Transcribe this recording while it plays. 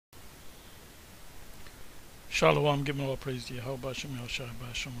Shalom, giving all praise to Yahweh, Shem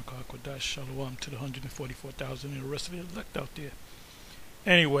Yahshua, Shem Kodash, Shalom to the 144,000 and the rest of the elect out there.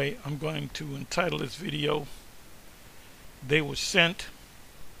 Anyway, I'm going to entitle this video, They Were Sent.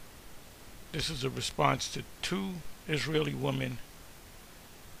 This is a response to 2 Israeli women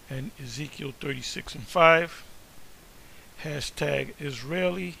and Ezekiel 36 and 5. Hashtag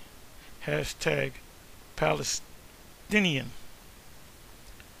Israeli, hashtag Palestinian.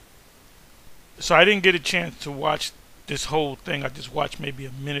 So I didn't get a chance to watch this whole thing. I just watched maybe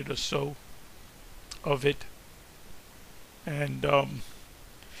a minute or so of it. And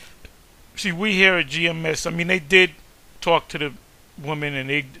see, we here at GMS, I mean, they did talk to the women,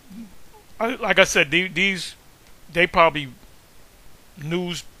 and like I said, they probably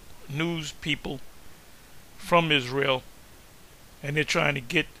news people from Israel, and they're trying to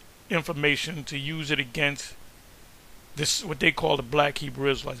get information to use it against this, what they call the black Hebrew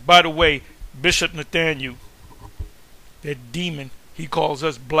Israelites. By the way, Bishop Nathaniel, that demon, he calls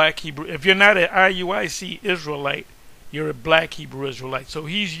us black Hebrew. If you're not an IUIC Israelite, you're a black Hebrew Israelite. So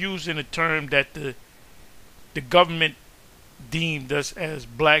he's using a term that the government deemed us as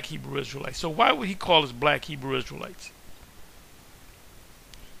black Hebrew Israelites. So why would he call us black Hebrew Israelites?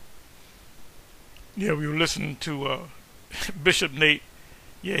 Yeah, we were listening to Bishop Nate.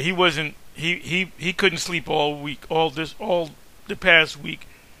 Yeah, he wasn't. He couldn't sleep all week, all the past week,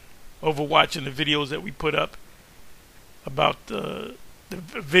 over watching the videos that we put up about the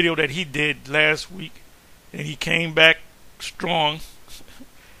video that he did last week, and he came back strong.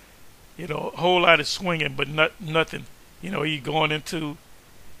 You know, a whole lot of swinging, but nothing. You know, he going into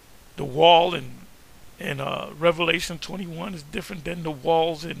the wall, and Revelation 21 is different than the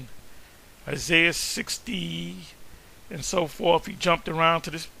walls in Isaiah 60 and so forth. He jumped around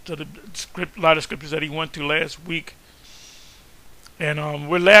to the script, a lot of scriptures that he went to last week. And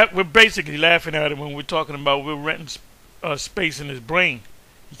we're basically laughing at him when we're talking about we're renting space in his brain.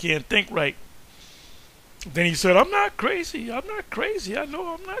 He can't think right. Then he said, I'm not crazy. I'm not crazy. I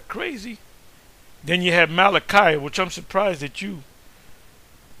know I'm not crazy. Then you have Malachi, which I'm surprised that you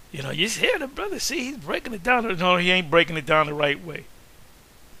hear the brother. See, he's breaking it down. No, he ain't breaking it down the right way.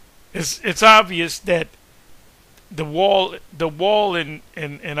 It's obvious that the wall and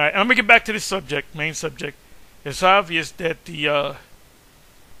I'm going to get back to the main subject. It's obvious that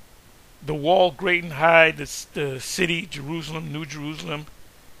the wall great and high, the city, Jerusalem, New Jerusalem,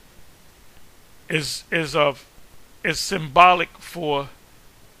 is symbolic for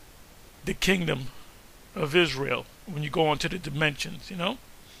the kingdom of Israel. When you go into the dimensions,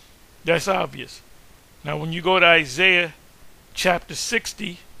 that's obvious. Now, when you go to Isaiah chapter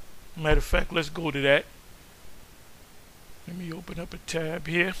 60, matter of fact, let's go to that. Let me open up a tab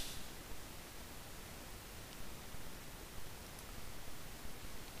here.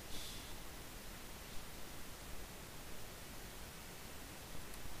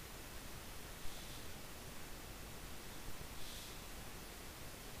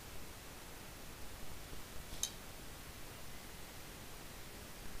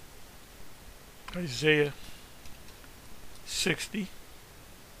 Isaiah 60.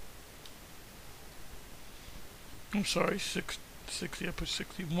 I'm sorry, 60. I put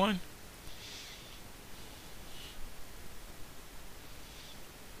 61.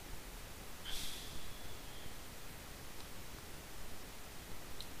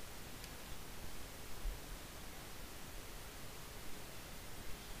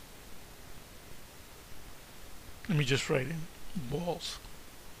 Let me just write in balls.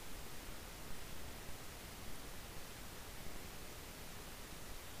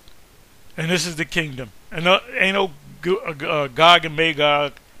 And this is the kingdom. And ain't no Gog and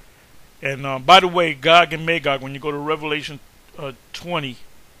Magog. And by the way, Gog and Magog, when you go to Revelation 20,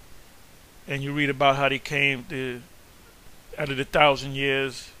 and you read about how they came out of the 1,000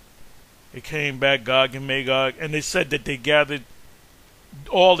 years, they came back, Gog and Magog, and they said that they gathered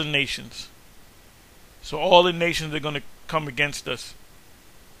all the nations. So all the nations are going to come against us.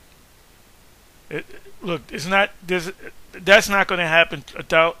 Look, it's not. That's not going to happen.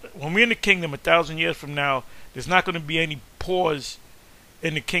 When we're in the kingdom 1,000 years from now, there's not going to be any pause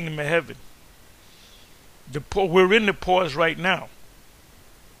in the kingdom of heaven. We're in the pause right now.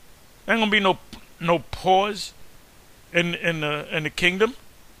 There ain't going to be no pause in the kingdom.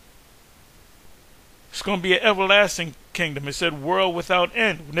 It's going to be an everlasting kingdom. It said world without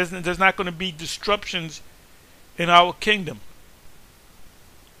end. There's not going to be disruptions in our kingdom.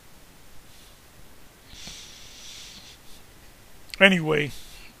 Anyway,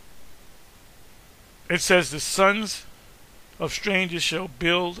 it says the sons of strangers shall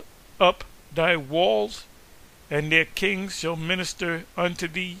build up thy walls, and their kings shall minister unto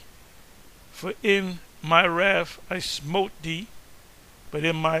thee. For in my wrath I smote thee, but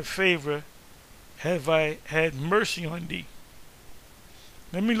in my favor have I had mercy on thee.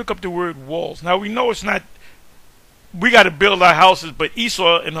 Let me look up the word walls. Now we know it's not, we got to build our houses, but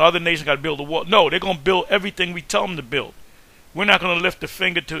Esau and the other nations got to build a wall. No, they're going to build everything we tell them to build. We're not going to lift a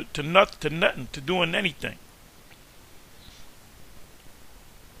finger to nothing, to doing anything.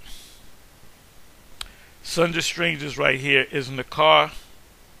 Sons of strangers right here is in the car,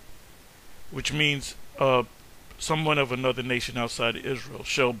 which means someone of another nation outside of Israel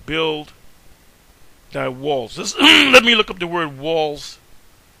shall build thy walls. Let me look up the word walls.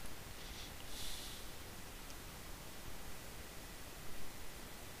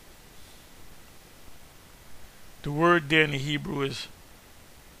 The word there in the Hebrew is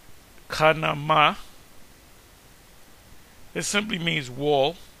kanama. It simply means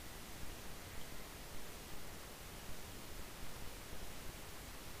wall.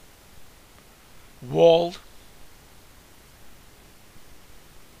 Walled.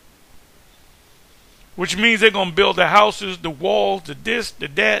 Which means they're going to build the houses, the walls, the this, the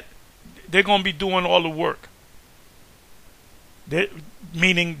that. They're going to be doing all the work.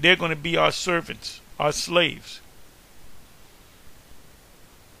 Meaning they're going to be our servants, our slaves.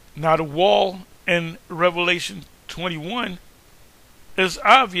 Now the wall in Revelation 21 is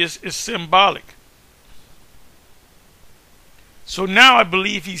obvious, is symbolic. So now I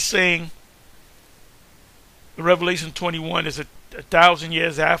believe he's saying Revelation 21 is 1,000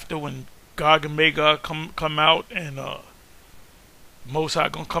 years after, when Gog and Magog come out, and Most High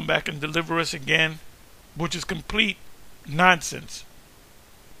gonna come back and deliver us again, which is complete nonsense.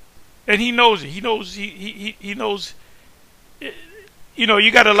 And he knows it. He knows he knows. You know,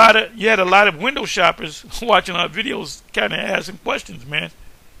 you had a lot of window shoppers watching our videos, kind of asking questions, man.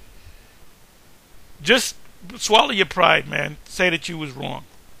 Just swallow your pride, man. Say that you was wrong,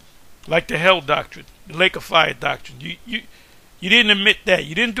 like the hell doctrine, the lake of fire doctrine. You didn't admit that.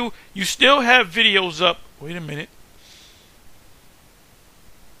 You didn't do. You still have videos up. Wait a minute.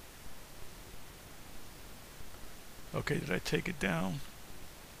 Okay, did I take it down?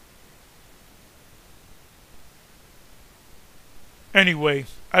 Anyway,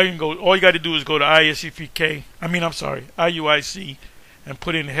 I can go. All you got to do is go to IUIC, and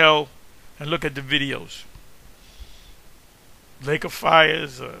put in hell and look at the videos. Lake of Fire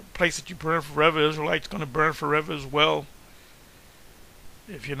is a place that you burn forever. Israelites going to burn forever as well.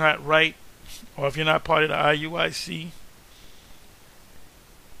 If you're not right, or if you're not part of the IUIC.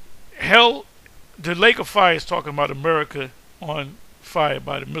 Hell, the Lake of Fire is talking about America on fire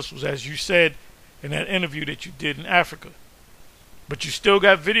by the missiles, as you said in that interview that you did in Africa. But you still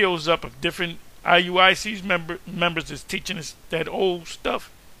got videos up of different IUIC's members that's teaching us that old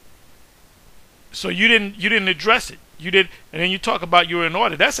stuff. So you didn't address it. You did, and then you talk about you're in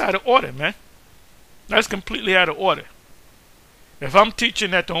order. That's out of order, man. That's completely out of order. If I'm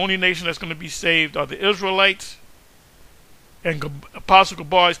teaching that the only nation that's going to be saved are the Israelites, and Apostle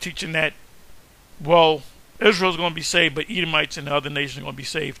Gabar is teaching that, well, Israel's going to be saved, but Edomites and the other nations are going to be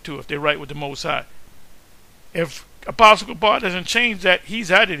saved too if they're right with the Most High. If Apostle Gabar doesn't change that,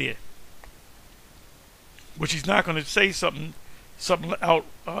 he's out of there. Which he's not going to say something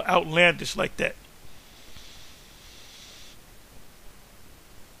outlandish like that.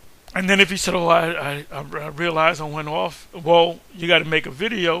 And then if he said, oh, I realized I went off, well, you got to make a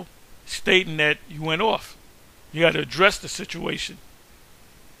video stating that you went off. You got to address the situation.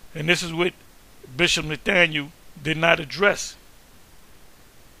 And this is what Bishop Nathaniel did not address.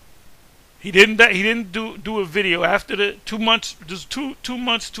 He didn't do a video after the 2 months, just two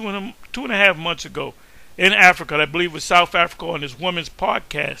and a half months ago in Africa, I believe it was South Africa, on this woman's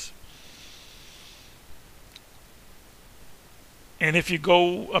podcast. And if you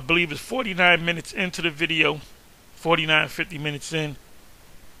go, I believe it's 49 minutes into the video, 50 minutes in,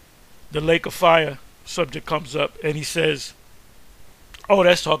 the Lake of Fire subject comes up, and he says, oh,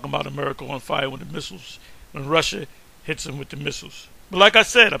 that's talking about America on fire when when Russia hits them with the missiles. But like I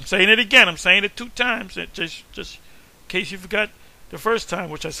said, I'm saying it again. I'm saying it 2 times, just in case you forgot the first time,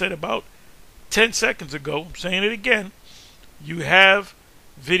 which I said about 10 seconds ago. I'm saying it again. You have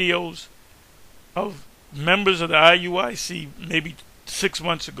videos of members of the IUIC, maybe 6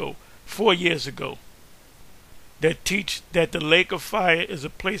 months ago, 4 years ago, that teach that the Lake of Fire is a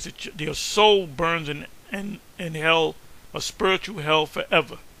place that your soul burns in hell, a spiritual hell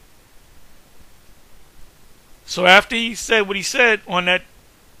forever. So after he said what he said on that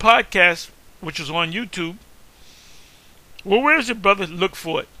podcast, which was on YouTube, well, where is it, brother? Look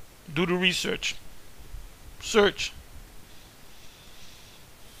for it. Do the research. Search.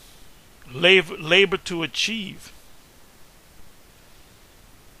 Labor to achieve.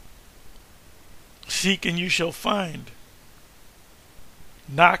 Seek and you shall find.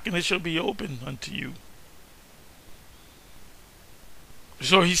 Knock and it shall be opened unto you.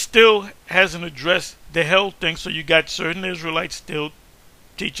 So he still hasn't addressed the hell thing. So you got certain Israelites still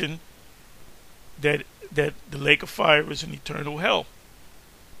teaching that the lake of fire is an eternal hell.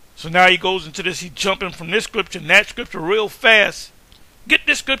 So now he goes into this. He's jumping from this scripture and that scripture real fast. Get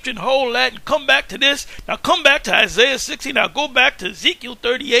this scripture and hold that and come back to this. Now come back to Isaiah 60. Now go back to Ezekiel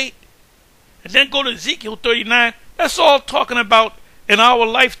 38. And then go to Ezekiel 39. That's all talking about in our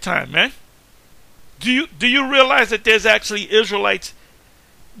lifetime, man. Do you realize that there's actually Israelites,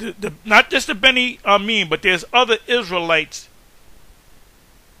 not just the Beni Amin, but there's other Israelites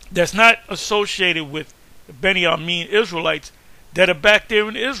that's not associated with the Beni Amin Israelites that are back there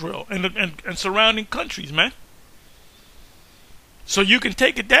in Israel and surrounding countries, man. So you can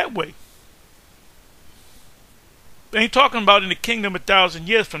take it that way. They ain't talking about in the kingdom 1,000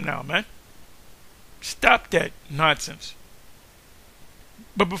 years from now, man. Stop that nonsense.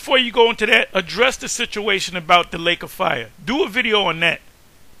 But before you go into that, address the situation about the lake of fire. Do a video on that.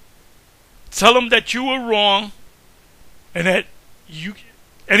 Tell them that you were wrong and that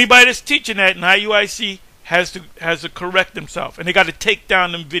anybody that's teaching that in IUIC has to correct themselves, and they got to take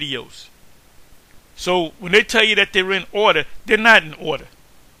down them videos. So when they tell you that they're in order, they're not in order.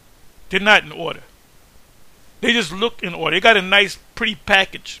 They're not in order. They just look in order. They got a nice, pretty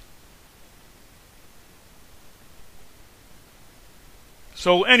package.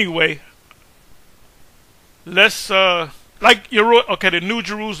 So anyway, let's like the New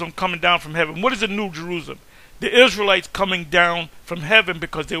Jerusalem coming down from heaven. What is the New Jerusalem? The Israelites coming down from heaven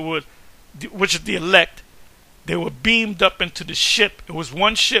because they were, which is the elect. They were beamed up into the ship. It was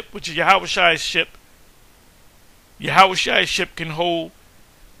one ship, which is Yahushai's ship. Yahushai's ship can hold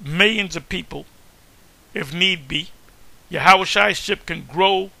millions of people, if need be. Yahushai's ship can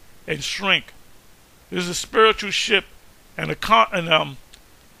grow and shrink. This is a spiritual ship, and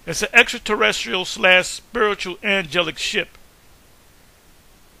it's an extraterrestrial / spiritual angelic ship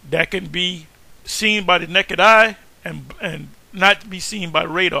that can be seen by the naked eye and not be seen by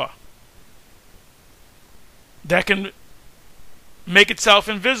radar. That can make itself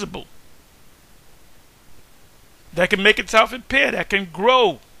invisible. That can make itself impaired. That can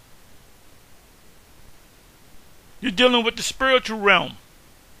grow. You're dealing with the spiritual realm.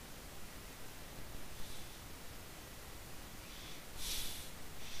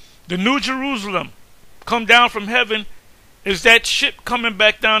 The New Jerusalem come down from heaven is that ship coming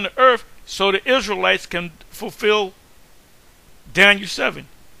back down to earth so the Israelites can fulfill Daniel 7.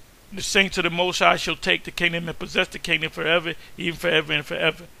 The saints of the Most High shall take the kingdom and possess the kingdom forever, even forever and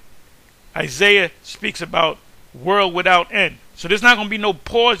forever. Isaiah speaks about world without end. So there's not going to be no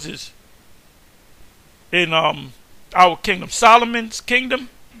pauses in our kingdom. Solomon's kingdom,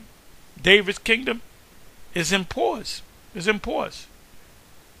 David's kingdom, is in pause. Is in pause.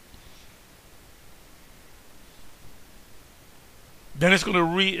 Then it's going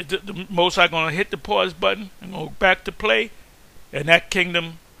to the Most High going to hit the pause button and go back to play, and that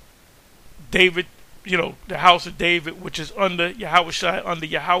kingdom, David, the house of David, which is under Yahushai, under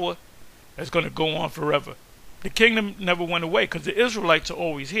Yahweh, is going to go on forever. The kingdom never went away because the Israelites are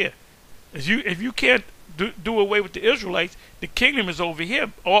always here. If you can't do away with the Israelites, the kingdom is over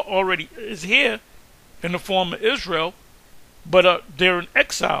here, already is here in the form of Israel, but they're in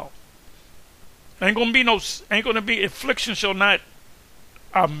exile. Ain't going to be affliction shall not.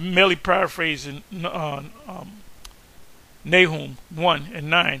 I'm merely paraphrasing Nahum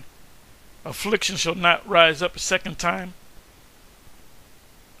 1:9. Affliction shall not rise up a second time.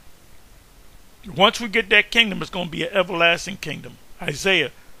 Once we get that kingdom, it's going to be an everlasting kingdom.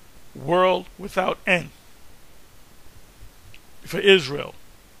 Isaiah, world without end for Israel.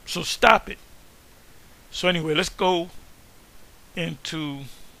 So stop it. So anyway, let's go into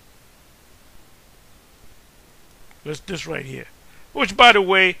this right here. Which, by the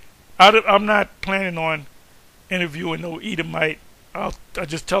way, I'm not planning on interviewing no Edomite. I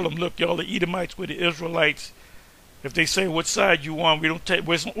just tell them, look, y'all, the Edomites were the Israelites. If they say what side you on, we're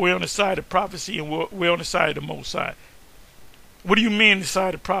on the side of prophecy, and we're on the side of the Most High. What do you mean the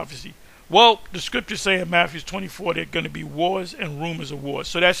side of prophecy? Well, the scriptures say in Matthew 24 there are going to be wars and rumors of wars.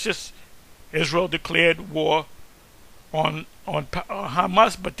 So that's just Israel declared war on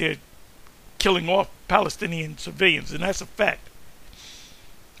Hamas, but they're killing off Palestinian civilians, and that's a fact.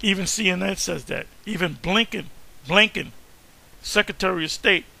 Even CNN says that. Even Blinken, Secretary of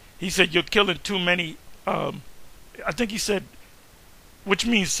State, he said you're killing too many, I think he said, which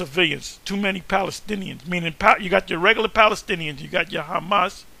means civilians, too many Palestinians. Meaning you got your regular Palestinians, you got your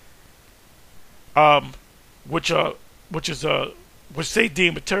Hamas, which they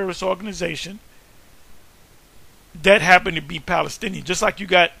deem a terrorist organization, that happen to be Palestinian. Just like you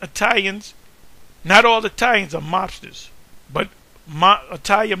got Italians. Not all Italians are mobsters, but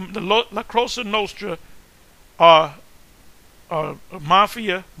Italian, the La Cosa Nostra are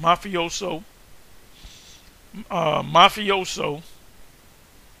mafioso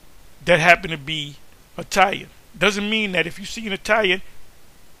that happen to be Italian. Doesn't mean that if you see an Italian,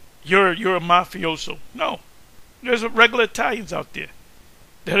 you're a mafioso. No, there's regular Italians out there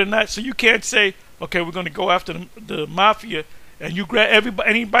that are not. So you can't say, okay, we're going to go after the mafia, and you grab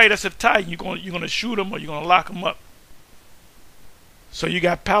anybody that's Italian, you're going to shoot them or you're going to lock them up. So you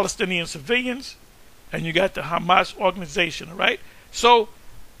got Palestinian civilians, and you got the Hamas organization. All right. So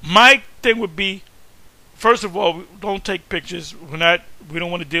my thing would be, first of all, don't take pictures. We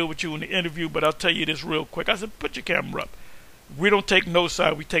don't want to deal with you in the interview, but I'll tell you this real quick. I said, put your camera up. We don't take no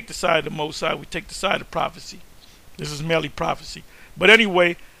side. We take the side of the Most High. We take the side of prophecy. This is merely prophecy. But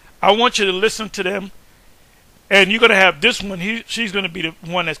anyway, I want you to listen to them. And you're going to have this one. She's going to be the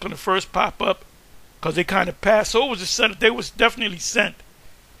one that's going to first pop up because they kind of passed. So it was a setup. They was definitely sent.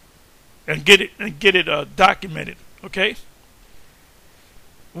 And get it documented. Okay?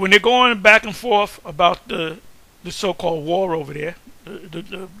 When they're going back and forth about the so-called war over there,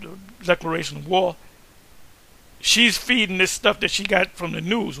 the declaration of war, she's feeding this stuff that she got from the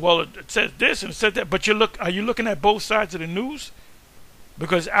news. Well, it says this and it says that, but are you looking at both sides of the news?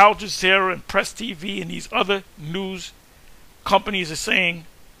 Because Al Jazeera and Press TV and these other news companies are saying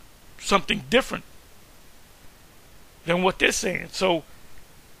something different than what they're saying. So,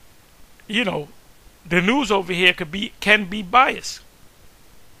 you know, the news over here can be biased.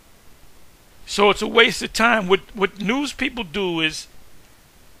 So it's a waste of time. What news people do is,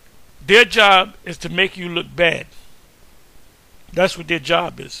 their job is to make you look bad. That's what their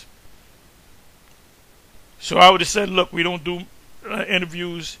job is. So I would have said, look, we don't do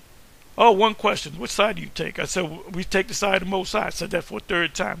interviews. Oh, one question. What side do you take? I said, we take the side of the Most High. I said that for a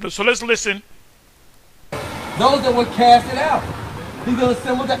third time. So let's listen. Those that were casted out. He's going to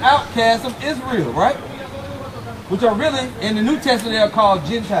send with the outcasts of Israel, right? Which are really, in the New Testament, they are called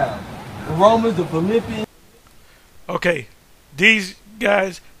Gentiles. The Romans, the Philippians. Okay. These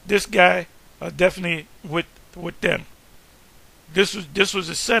guys, this guy, are definitely with them. This was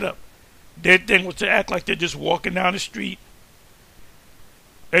a setup. Their thing was to act like they're just walking down the street.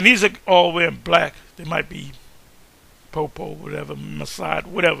 And these are all wearing black. They might be Popo, whatever, Mossad,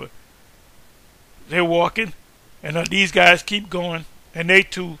 whatever. They're walking, and these guys keep going, and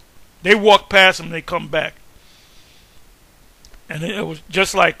they walk past them, and they come back. And it was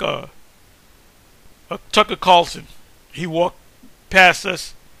just like Tucker Carlson. He walked past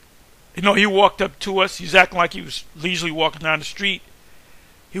us. You know, he walked up to us. He's acting like he was leisurely walking down the street.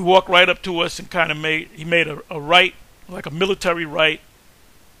 He walked right up to us and kind of made a right, like a military right.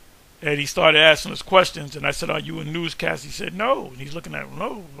 And he started asking us questions. And I said, are you a newscaster? He said, no. And he's looking at me,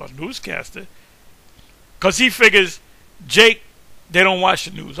 no, I'm a newscaster. Because he figures, Jake, they don't watch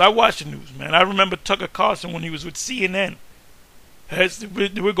the news. I watch the news, man. I remember Tucker Carlson when he was with CNN.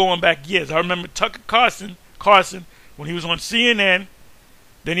 We're going back years. I remember Tucker Carlson when he was on CNN.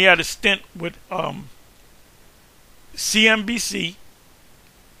 Then he had a stint with CNBC.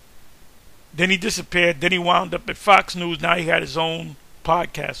 Then he disappeared. Then he wound up at Fox News. Now he had his own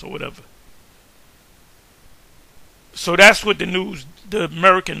podcast or whatever. So that's what the news, the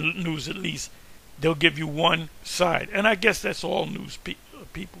American news at least, they'll give you one side. And I guess that's all news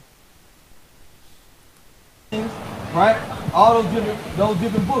people. Right? All those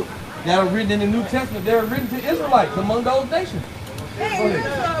different books that are written in the New Testament, they were written to Israelites among those nations. Hey,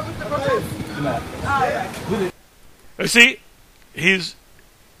 with the See, he's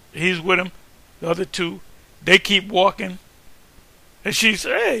with him. The other two, they keep walking, and she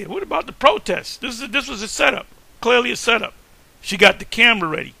said, "Hey, what about the protests? This was a setup, clearly a setup." She got the camera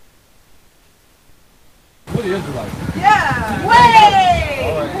ready. What the Israelites? Yeah.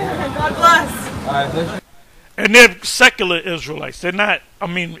 Way. Right. God bless. All right, let's. And they're secular Israelites. They're not,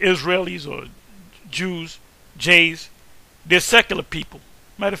 Israelis or Jews, Jays. They're secular people.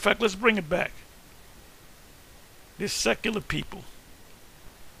 Matter of fact, let's bring it back. They're secular people.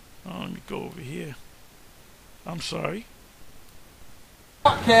 Oh, let me go over here. I'm sorry.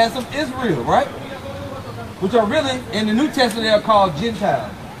 Outcasts of Israel, right? Which are really, in the New Testament, they are called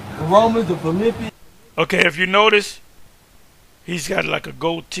Gentiles. The Romans, the Philippians. Okay, if you notice, he's got like a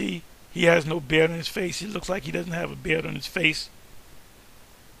goatee. He has no beard on his face. He looks like he doesn't have a beard on his face.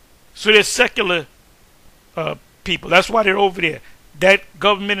 So they're secular people. That's why they're over there. That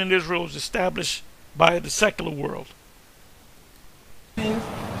government in Israel is established by the secular world.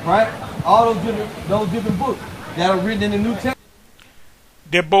 Right? All those different books that are written in the New Testament.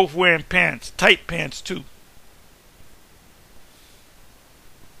 They're both wearing pants, tight pants too.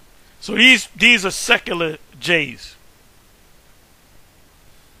 So these are secular Jays.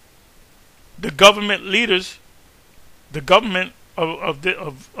 The government leaders, the government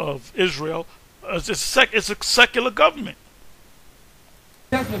of Israel, it's a secular government.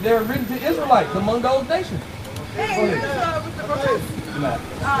 Testament, they were written to Israelites among those nations. Hey, with the protest? Nah.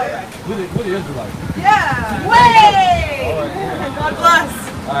 Alright. With the Israelites. Yeah. Way! Alright. God bless.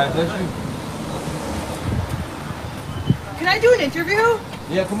 Alright, bless you. Can I do an interview?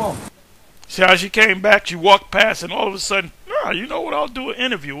 Yeah, come on. See how she came back, she walked past, and all of a sudden, you know what, I'll do an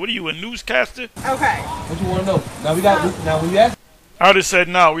interview. What are you, a newscaster? Okay. What you want to know? Now now when you ask. I would have said,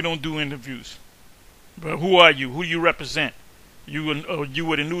 no, we don't do interviews. But who are you? Who do you represent? You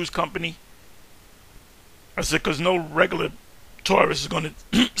with a news company? I said, because no regular tourist is going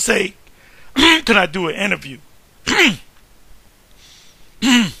to say, can I do an interview?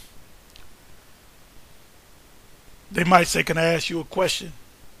 They might say, can I ask you a question?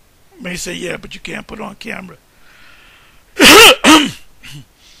 May say, yeah, but you can't put it on camera.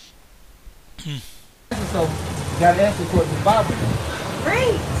 So, you got to answer according to the Bible.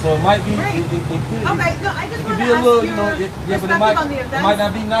 Great. So it might be, Great. it could Okay, no, I just want to be a ask little, your but it might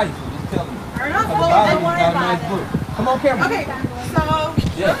not be nice. I'm just telling you. Fair enough. The Well, Bible don't is worry not a about nice it. book. Come on, camera. Okay, so...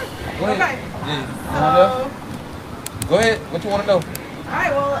 Yeah. Go ahead. Okay. Yeah. Go ahead. What you want to know?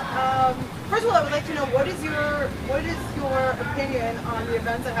 Alright, well, first of all, I would like to know what is your opinion on the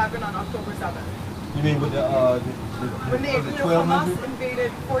events that happened on October 7th? You mean with When they, Hamas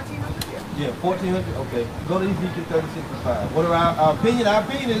invaded 1400? Yeah, 1400. Okay. Go to Ezekiel 36:5. What are our opinion? Our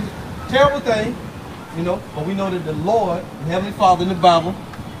opinion is a terrible thing, but we know that the Lord, the Heavenly Father in the Bible,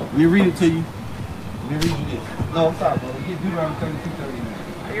 we read it to you. Let me read you this. No, I'm sorry, brother. Get Deuteronomy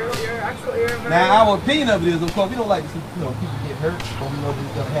 32:39. You're Now, our opinion of it is, of course, we don't like to see people get hurt, but we know this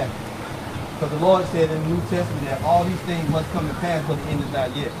is going to happen. Because the Lord said in the New Testament that all these things must come to pass, but the end is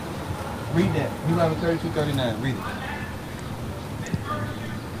not yet. Read that. Deuteronomy 32:39. Read it.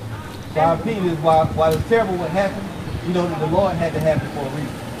 So our opinion is while it's terrible what happened, that the Lord had to happen for a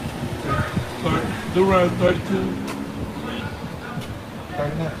reason. Deuteronomy 32,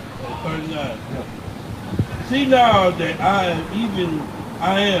 39. 39. Yeah. See now that I am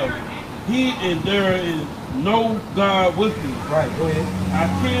he, and there is no God with me. Right, go ahead. I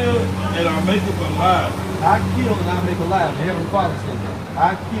kill and I make him alive. I kill and I make alive. The Heavenly Father said that.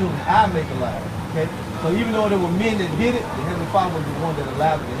 I kill and I make alive. Okay? So even though there were men that did it, the Heavenly Father was the one that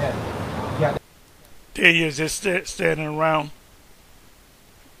allowed it to happen. There he is, just standing around.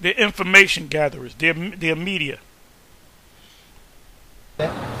 The information gatherers, their media. Go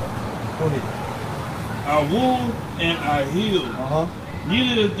ahead. I wound and I heal.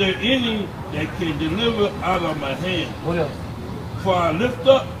 Neither is there any that can deliver out of my hand. What else? For I lift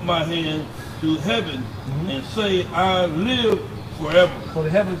up my hand to heaven and say, I live forever. So the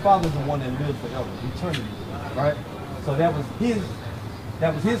Heavenly Father is the one that lives forever, eternity, right? So that was his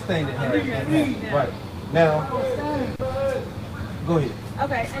thing that happened. Right. Now, go ahead.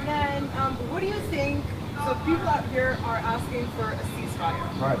 Okay, and then what do you think? So people out here are asking for a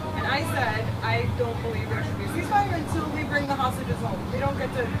ceasefire. Right. And I said, I don't believe there should be a ceasefire until we bring the hostages home. We don't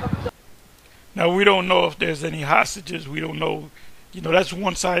get to... Now, we don't know if there's any hostages. We don't know. That's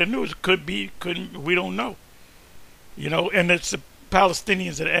one side of the news. It could be, couldn't. We don't know. And it's the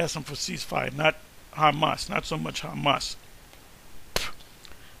Palestinians that are asking for ceasefire, not Hamas, not so much Hamas.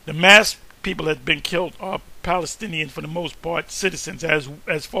 The mass people that have been killed are Palestinians, for the most part, citizens,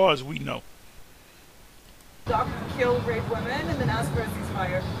 as far as we know. Kill, rape women, and then ask for a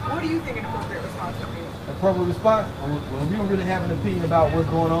ceasefire. What do you think an appropriate response would be? Appropriate response? Well, we don't really have an opinion about what's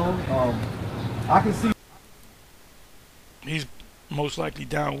going on. I can see He's most likely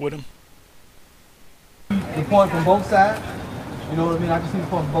down with him. the point from both sides. You know what I mean? I can see the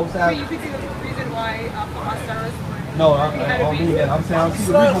point from both sides. So you could see the reason why Hamas terrorists would... No, I don't mean that. I'm saying I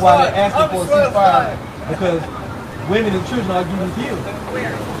see the reason why they're asking for a ceasefire, because women and children are getting killed.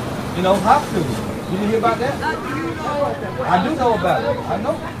 Where? Hospitals. You didn't hear about that? I do know about it. I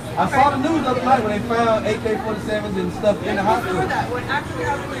know. I saw the news the other night when they found AK-47s and stuff in the hospital. Before that, what actually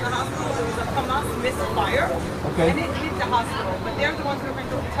happened in the hospital, there was a Hamas misfire, and it hit the hospital. But they're the ones who are going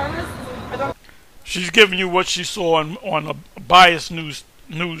to the terrorists. She's giving you what she saw on a biased news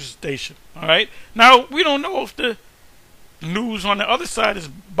station. All right. Now we don't know if the news on the other side is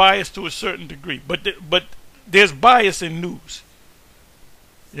biased to a certain degree, but there's bias in news.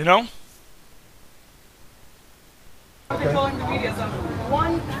 Controlling the media, so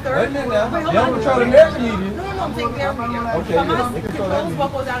 1/3. Wait a minute now. Wait, hold They on. don't control the American media. No, I'm saying their media. Okay, Hamas they control that controls media. what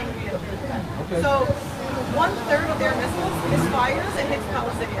goes out in the media. Okay. So 1/3 of their missiles misfires and hits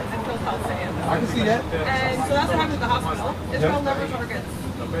Palestinians and kills Palestinians. I can see that. And so that's what happened at the hospital. Israel never targets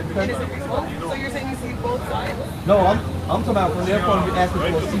And is it reasonable? So you're saying you see both sides? No, I'm talking about from their point of view asking for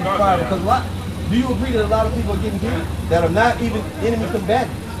a ceasefire. Because do you agree that a lot of people are getting killed that are not even enemy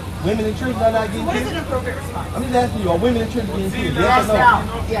combatants? Women and children are not getting What killed? is an appropriate response? I'm just asking you, are women and children getting killed? Yes or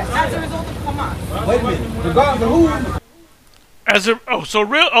no? Yes. As a result of Hamas. Wait a minute. Regardless of who. So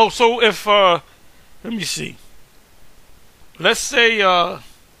if let me see. Let's say a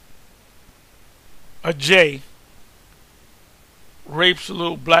Jay rapes a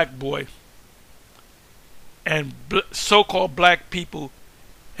little black boy, and so-called black people,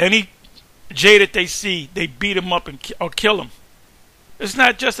 any Jay that they see, they beat him up or kill him. It's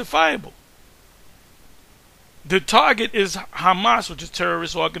not justifiable. The target is Hamas, which is a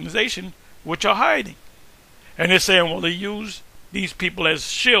terrorist organization, which are hiding. And they're saying, well, they use these people as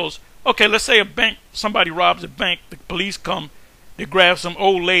shields. Okay, let's say somebody robs a bank, the police come, they grab some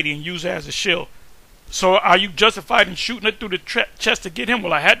old lady and use her as a shield. So are you justified in shooting her through the chest to get him?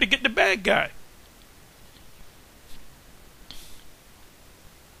 Well, I had to get the bad guy.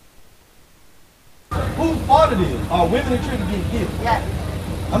 Whose fault it is? Are women and children getting killed? Yes.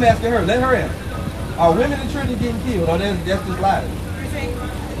 I'm asking her. Let her answer. Are women and children getting killed? Or that's just lies? You're saying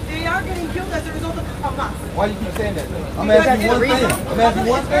they are getting killed as a result of Hamas. Why you keep saying that? I'm asking you one thing. I'm asking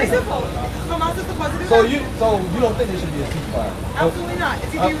you one It's very thing. simple. Hamas is the positive. So you don't think there should be a ceasefire? Absolutely not.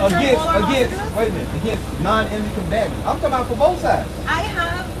 It's either you return all our hostages. Wait a minute, against non-enemy combatants. I'm talking about for both sides. I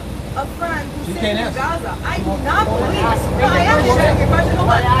have a friend who's can't in answer. Gaza. I do not believe. No, I am answering your question. Hold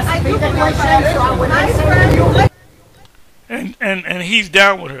on. I do believe my friend. And he's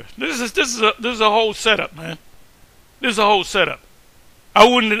down with her. This is a whole setup, man. This is a whole setup.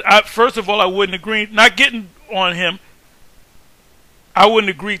 First of all, I wouldn't agree. Not getting on him. I wouldn't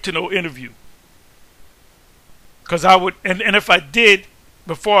agree to no interview. Because I would, and if I did,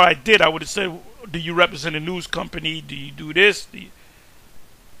 before I did, I would have said, do you represent a news company? Do you do this?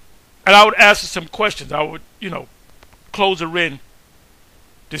 And I would ask her some questions. I would, close her in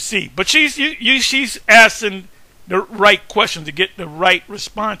to see. But she's asking the right questions to get the right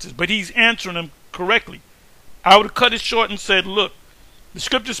responses. But he's answering them correctly. I would have cut it short and said, look, the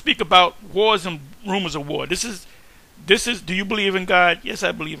scriptures speak about wars and rumors of war. This is, do you believe in God? Yes,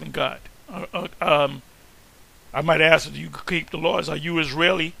 I believe in God. I might ask, do you keep the laws? Are you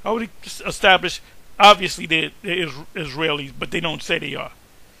Israeli? I would establish, obviously they're Israelis, but they don't say they are.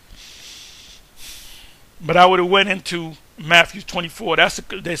 But I would have went into Matthew 24. They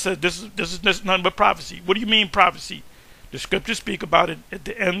said this is nothing but prophecy. What do you mean prophecy? The scriptures speak about it at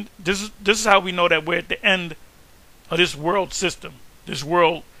the end. This is how we know that we're at the end of this world system, this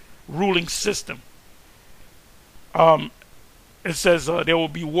world ruling system. It says there will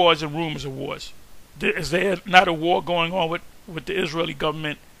be wars and rumors of wars. Is there not a war going on with the Israeli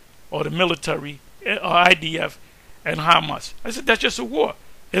government or the military or IDF and Hamas? I said that's just a war.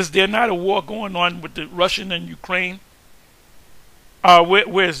 Is there not a war going on with the Russian and Ukraine?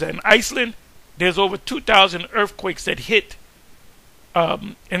 Where is that? In Iceland, there's over 2,000 earthquakes that hit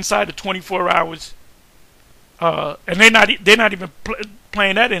inside of 24 hours, and they're not even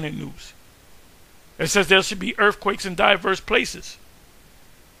playing that in the news. It says there should be earthquakes in diverse places.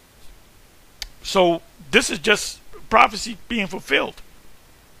 So this is just prophecy being fulfilled,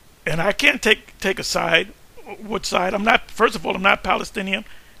 and I can't take a side. What side? I'm not. First of all, I'm not Palestinian.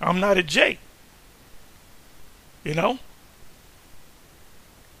 I'm not a J. If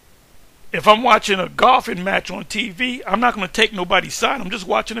I'm watching a golfing match on TV, I'm not going to take nobody's side. I'm just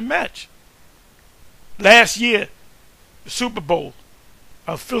watching a match. Last year, the Super Bowl,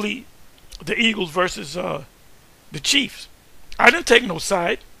 Philly, the Eagles versus the Chiefs. I didn't take no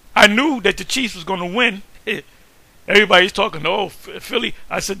side. I knew that the Chiefs was going to win. Everybody's talking, oh, Philly.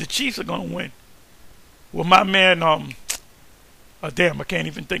 I said the Chiefs are going to win. Well, my man, damn, I can't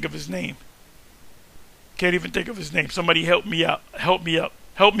even think of his name. Somebody help me out. Help me out.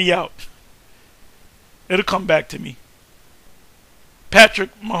 It'll come back to me. Patrick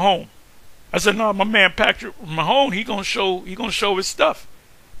Mahomes. I said, no, my man Patrick Mahomes, he gonna show his stuff.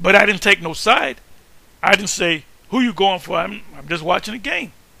 But I didn't take no side. I didn't say, who you going for? I'm just watching the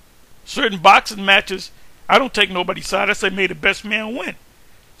game. Certain boxing matches, I don't take nobody's side. I say, may the best man win.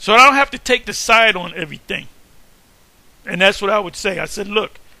 So I don't have to take the side on everything. And that's what I would say. I said,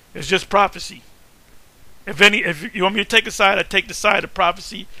 look, it's just prophecy. If you want me to take a side, I take the side of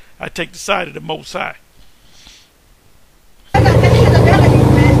prophecy. I take the side of the Most High.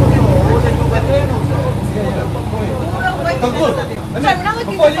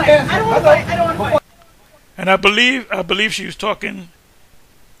 And I believe she was talking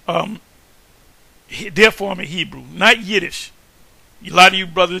their form of Hebrew, not Yiddish. A lot of you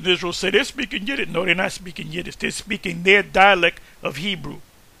brothers in Israel say they're speaking Yiddish. No, they're not speaking Yiddish. They're speaking their dialect of Hebrew.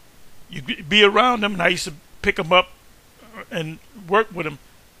 you'd be around them, and I used to pick them up and work with them,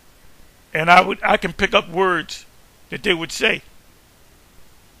 and I can pick up words that they would say.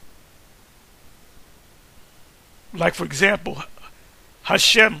 Like, for example,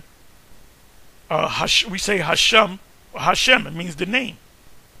 Hashem. We say Hashem. Hashem, it means the name.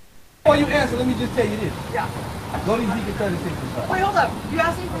 Before you answer, let me just tell you this. Yeah. Go to Ezekiel 36 and start. Wait, hold up. You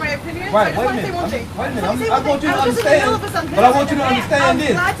asked me for my opinion? Right, so I wait a just want to say minute. one thing. I want you to understand, but I want you to understand this.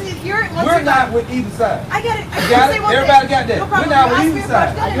 I'm glad to hear it. We're not with either side. I get it. You got it? Everybody got that. No problem. We're not You with asked me either a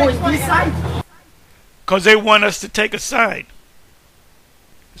side. question, and I just want to answer. Because they want us to take a side.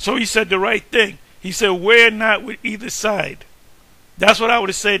 So he said the right thing. He said, we're not with either side. That's what I would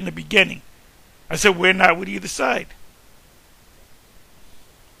have said in the beginning. I said, we're not with either side.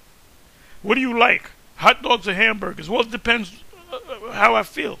 What do you like? Hot dogs or hamburgers? Well, it depends how I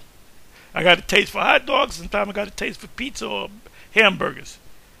feel. I got a taste for hot dogs. Sometimes I got a taste for pizza or hamburgers.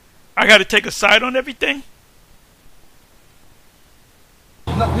 I got to take a side on everything?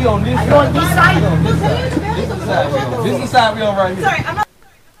 No, we on this side. on this side. We on this side. This is the side we on right here. Sorry, I'm not.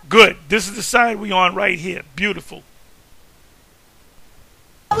 Good. This is the side we on right here. Beautiful.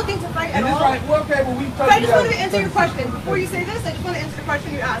 Looking to fight at And it's all. like, well, okay, well, we But I just wanted to answer your question. Before you say this, I just want to answer the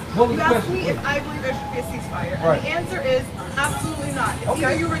question you asked. What was You the asked question? me if I believe there should be a ceasefire. Right. And the answer is absolutely not. It's Okay.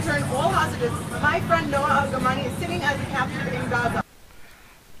 either you return all hostages. My friend Noah Al-Gamani is sitting as a captive in Gaza.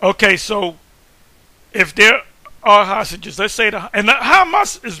 Okay, so if there are hostages, let's say and the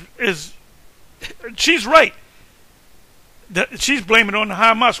Hamas is she's right. She's blaming it on the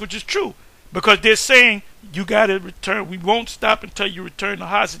Hamas, which is true, because they're saying you got to return. We won't stop until you return the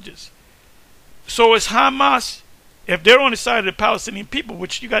hostages. So it's Hamas. If they're on the side of the Palestinian people,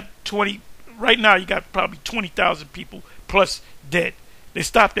 which you got 20 right now, you got probably 20,000 people plus dead. They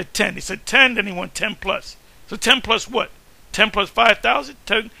stopped at 10. They said 10, then they want 10 plus. So 10 plus what? 10 plus 5,000?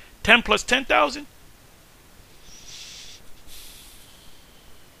 10 plus 10,000?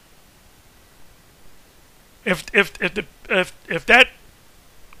 If that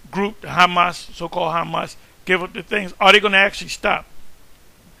group, the Hamas, so-called Hamas, give up the things, are they going to actually stop?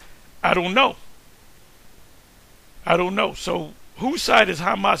 I don't know. I don't know. So whose side is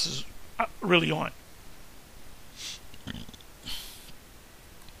Hamas is really on?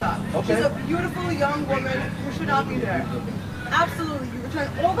 She's a beautiful young woman who should not be there. Absolutely. You return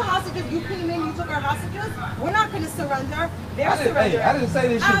all the hostages. You came in, you took our hostages. We're not going to surrender. They're surrendering. I didn't say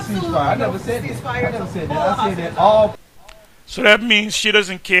they should Absolutely ceasefire. I no never said that. ceasefire. I never said that. All I said that hostages. all. So that means she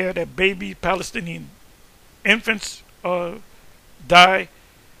doesn't care that baby Palestinian infants die.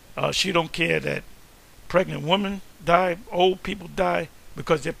 She don't care that pregnant women die, old people die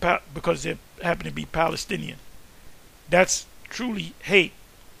because they happen to be Palestinian. That's truly hate.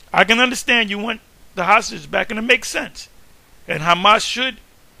 I can understand you want the hostages back, and it makes sense. And Hamas should,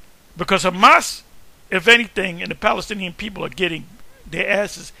 because Hamas, if anything, and the Palestinian people are getting their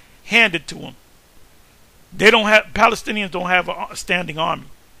asses handed to them. Palestinians don't have a standing army.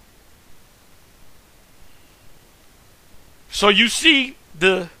 So you see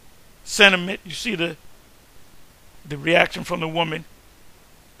the sentiment, you see the reaction from the woman.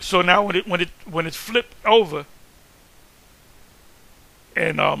 So now when it's flipped over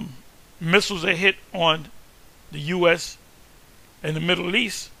and missiles are hit on the U.S. and the Middle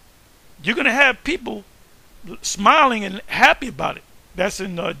East, you're going to have people smiling and happy about it. That's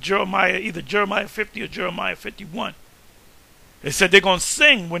in Jeremiah, either Jeremiah 50 or Jeremiah 51. They said they're going to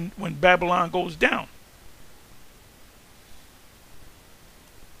sing when Babylon goes down.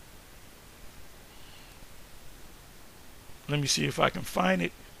 Let me see if I can find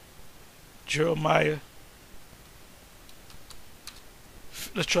it. Jeremiah.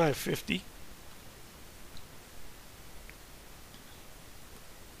 Let's try 50.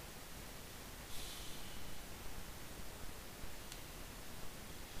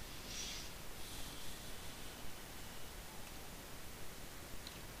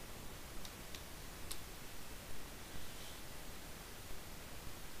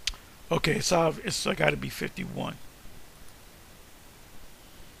 Okay, it's got to be 51.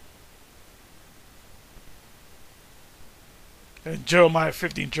 And Jeremiah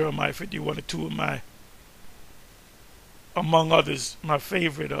 50 and Jeremiah 51 are two of my, among others, my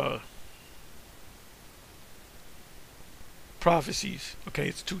favorite prophecies. Okay,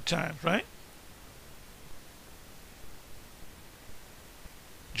 it's 2 times, right?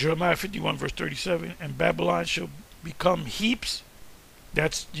 Jeremiah 51 verse 37, and Babylon shall become heaps,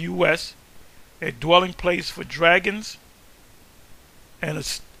 that's the U.S., a dwelling place for dragons, and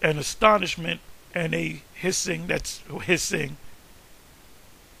an astonishment, and a hissing, that's hissing.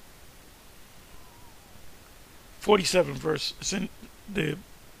 47 verse, it's in the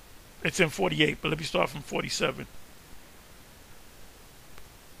It's in 48, but let me start from 47.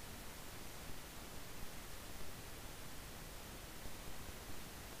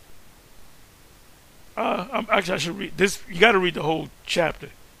 Actually, I should read this. You got to read the whole chapter.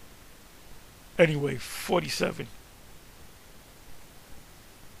 Anyway, 47.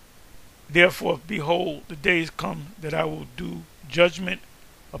 Therefore, behold, the days come that I will do judgment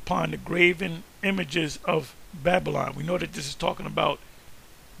upon the graven images of Babylon. We know that this is talking about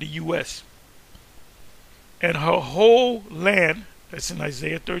the U.S. and her whole land. That's in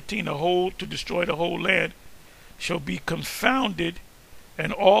Isaiah 13. To destroy the whole land shall be confounded,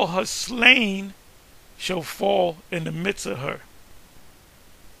 and all her slain shall fall in the midst of her.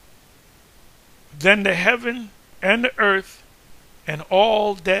 Then the heaven and the earth and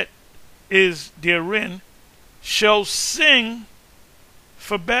all that is therein shall sing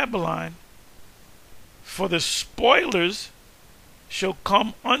for Babylon, for the spoilers shall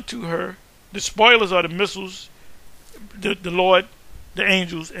come unto her. The spoilers are the missiles, the Lord, the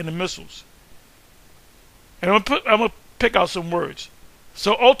angels, and the missiles. And I'm going to pick out some words.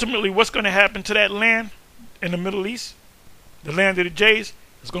 So ultimately, what's going to happen to that land in the Middle East, the land of the Jays,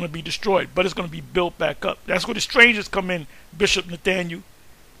 is going to be destroyed, but it's going to be built back up. That's where the strangers come in, Bishop Nathaniel.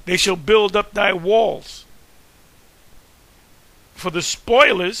 They shall build up thy walls. For the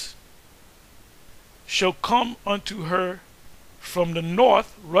spoilers shall come unto her from the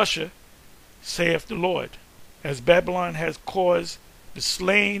north, Russia, saith the Lord. As Babylon has caused the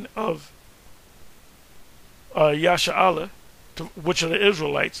slain of Yasha'Allah, which are the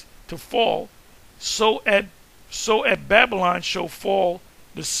Israelites, to fall, so at Babylon shall fall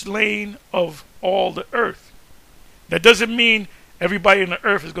the slain of all the earth. That doesn't mean everybody in the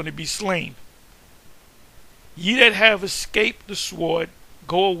earth is going to be slain. Ye that have escaped the sword,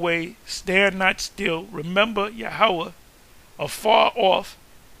 go away, stand not still, remember Yahweh afar off,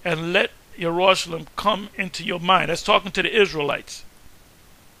 and let Jerusalem come into your mind. That's talking to the Israelites.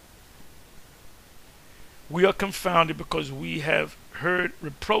 We are confounded because we have heard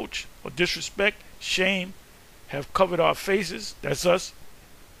reproach or disrespect, shame, have covered our faces. That's us.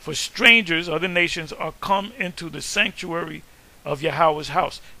 For strangers, other nations, are come into the sanctuary of Yahweh's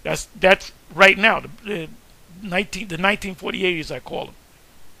house. That's right now, the 1948, as I call them.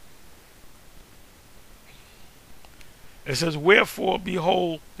 It says, wherefore,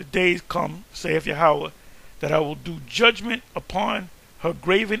 behold, the days come, saith Yahweh, that I will do judgment upon her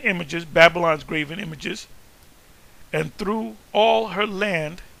graven images, Babylon's graven images, and through all her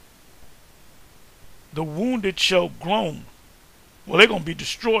land the wounded shall groan. Well, they're going to be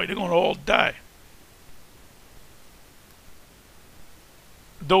destroyed. They're going to all die.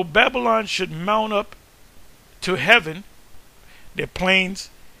 Though Babylon should mount up to heaven, their planes,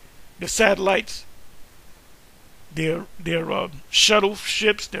 their satellites, their shuttle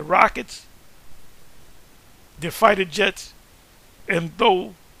ships, their rockets, their fighter jets, and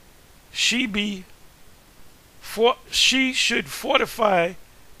though she should fortify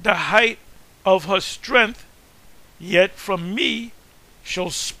the height of her strength, yet from me shall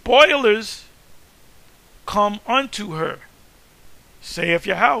spoilers come unto her, saith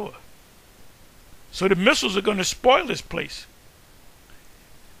Yahweh. So the missiles are going to spoil this place.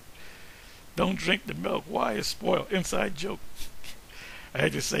 Don't drink the milk. Why is spoiled? Inside joke. I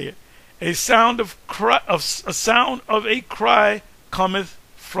had to say it. A sound of a cry cometh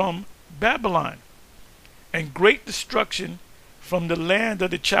from Babylon, and great destruction from the land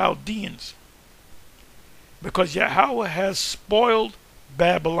of the Chaldeans, because Yahweh has spoiled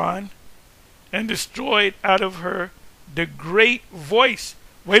Babylon and destroyed out of her the great voice.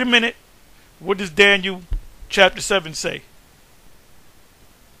 Wait a minute. What does Daniel chapter 7 say?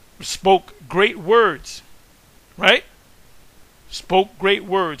 Spoke great words, right? Spoke great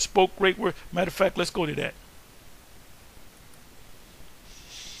words. Spoke great words. Matter of fact, let's go to that.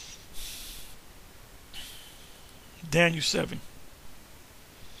 Daniel 7.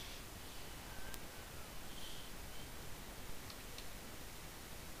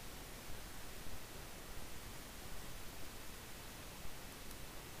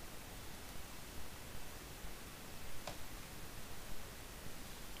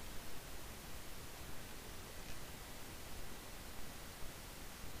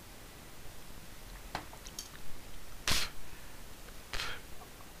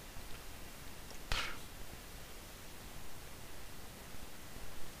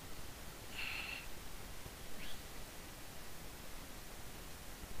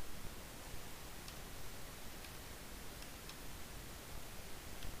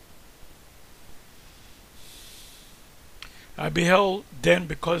 I beheld then,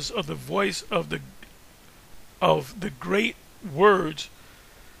 because of the voice of the great words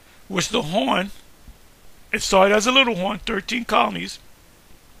which the horn, it started as a little horn, 13 colonies,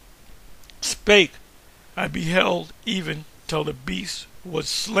 spake, I beheld even till the beast was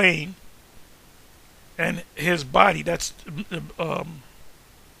slain, and his body, that's the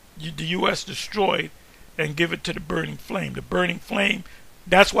U.S. destroyed, and give it to the burning flame. The burning flame,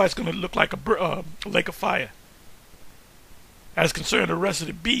 that's why it's going to look like a lake of fire. As concerned the rest of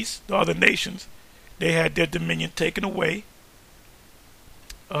the beasts, the other nations, they had their dominion taken away,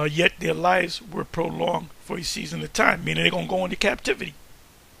 yet their lives were prolonged for a season of time, meaning they're going to go into captivity.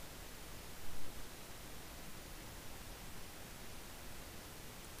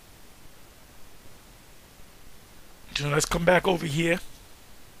 So let's come back over here.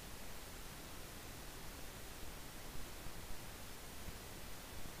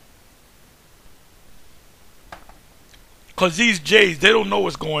 Because these Jays, they don't know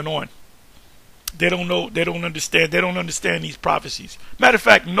what's going on. They don't know, they don't understand these prophecies. Matter of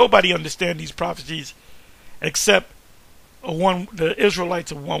fact, nobody understands these prophecies except the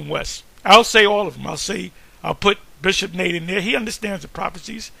Israelites of One West. I'll say all of them. I'll put Bishop Nate in there. He understands the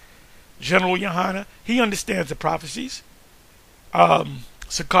prophecies. General Yohana, he understands the prophecies.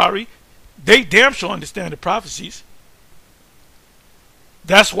 Sakari, they damn sure understand the prophecies.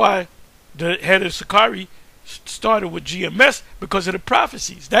 That's why the head of Sakari started with GMS, because of the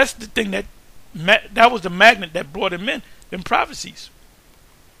prophecies. That's the thing that was the magnet that brought him in, them prophecies.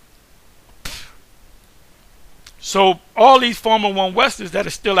 So all these former One Westers that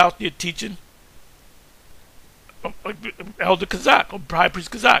are still out there teaching, Elder Kazak, or High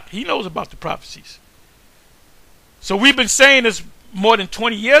Priest Kazak, he knows about the prophecies. So we've been saying this more than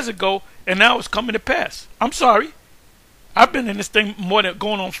 20 years ago, and now it's coming to pass. I'm sorry. I've been in this thing more than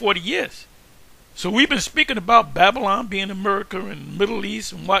going on 40 years. So we've been speaking about Babylon being America and the Middle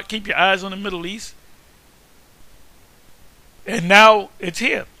East, and what, keep your eyes on the Middle East. And now it's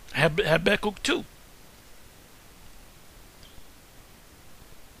here. Habakkuk 2.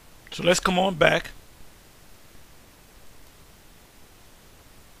 So let's come on back.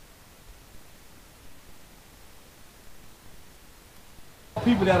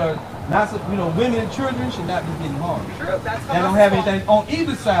 People that are not, women and children should not be getting harmed. True, that's they don't have anything on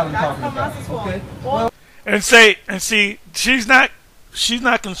either side of talking about. Okay. Well, and see, she's not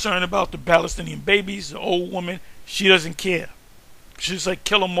concerned about the Palestinian babies, the old woman. She doesn't care. She's like,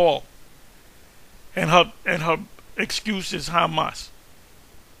 kill them all. And her excuse is Hamas.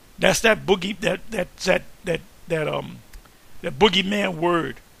 That's that boogie that boogeyman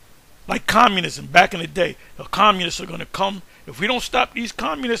word. Like communism back in the day. The communists are going to come. If we don't stop these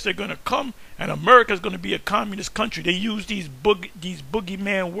communists, they're going to come, and America's going to be a communist country. They use these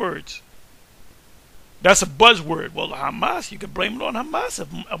boogeyman words. That's a buzzword. Well, Hamas, you can blame it on Hamas if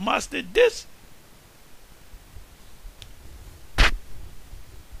Hamas did this.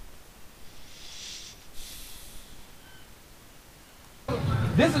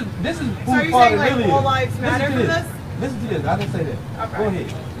 This is who so you're saying like all lives matter for this? Listen to this. I didn't say that. Okay. Go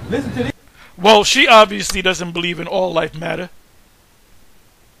ahead. Listen to this. Well, she obviously doesn't believe in all life matter.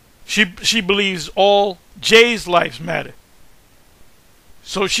 She believes all Jay's lives matter.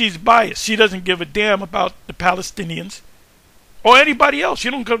 So she's biased. She doesn't give a damn about the Palestinians or anybody else. She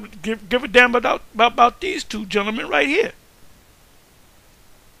don't give a damn about these two gentlemen right here.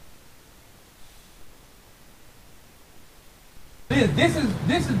 This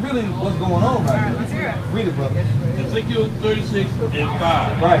is really what's going on right here. Let's hear it. Read it, brother. Ezekiel 36 and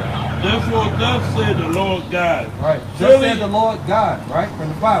 5. Right. Therefore thus said the Lord God. Right. Thus said the Lord God, right? From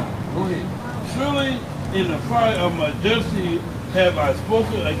the Bible. Go ahead. Surely in the fire of my jealousy have I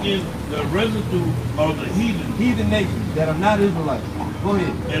spoken against the residue of the heathen nations that are not Israelites. Go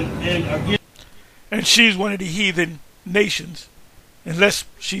ahead. And again. And she's one of the heathen nations, unless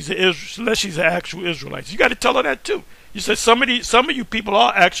she's an actual Israelite. You got to tell her that too. You said some of you people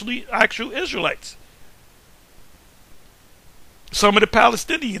are actually actual Israelites. Some of the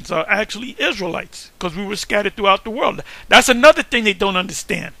Palestinians are actually Israelites because we were scattered throughout the world. That's another thing they don't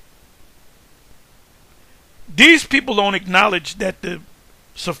understand. These people don't acknowledge that the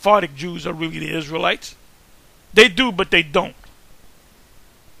Sephardic Jews are really the Israelites. They do, but they don't.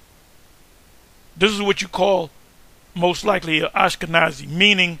 This is what you call most likely an Ashkenazi,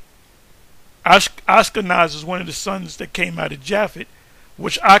 meaning Ashkenaz is one of the sons that came out of Japhet,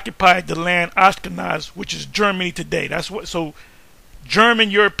 which occupied the land Ashkenaz, which is Germany today. That's what. So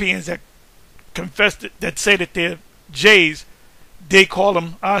German Europeans that that say that they're Jays, they call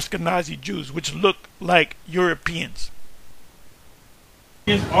them Ashkenazi Jews, which look like Europeans.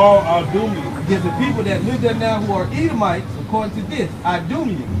 Against all Idumeans. Against the people that live there now who are Edomites, according to this,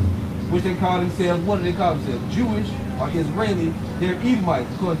 Idumeans. which they call themselves, what do they call themselves? Jewish or Israeli. They're Edomites,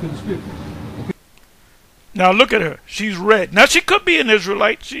 according to the scripture. Okay? Now look at her. She's red. Now she could be an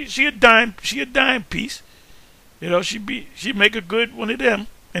Israelite. She a dime piece. You know, she'd make a good one of them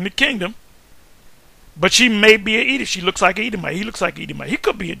in the kingdom. But she may be an Edomite. She looks like an Edomite. He looks like an Edomite. He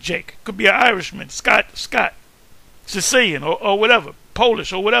could be a Jake. Could be an Irishman, Scott, Sicilian, or whatever,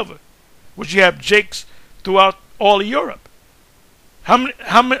 Polish or whatever. Which you have Jakes throughout all of Europe.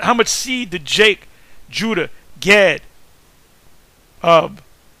 How much seed did Jake, Judah, Gad, any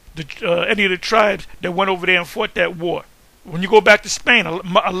of the tribes that went over there and fought that war? When you go back to Spain,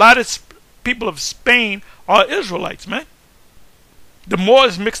 a lot of people of Spain are Israelites, man. The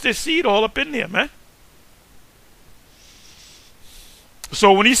Moors mixed their seed all up in there, man.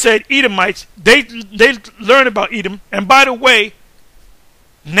 So when he said Edomites, they learn about Edom. And by the way,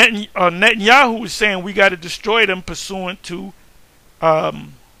 Netanyahu is saying we got to destroy them pursuant to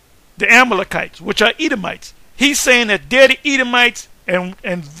the Amalekites, which are Edomites. He's saying that they're the Edomites, and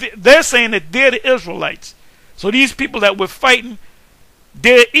they're saying that they're the Israelites. So these people that we're fighting,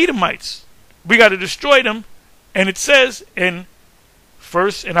 they're Edomites. We got to destroy them. And it says in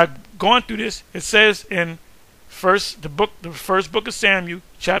first, and I've gone through this, it says in the first book of Samuel,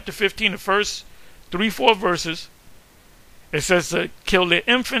 chapter 15, the first 3-4 verses, it says to kill their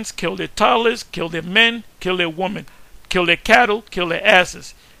infants, kill their toddlers, kill their men, kill their women, kill their cattle, kill their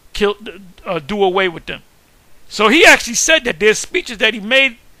asses, do away with them. So he actually said that there's speeches that he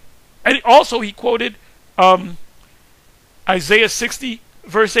made, and also he quoted Isaiah 60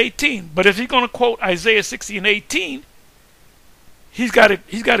 verse 18. But if he's going to quote Isaiah 60 and 18, he's got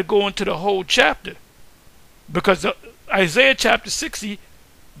to go into the whole chapter. Because Isaiah chapter 60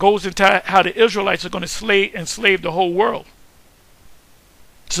 goes into how the Israelites are going to enslave the whole world.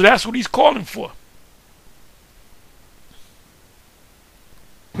 So that's what he's calling for.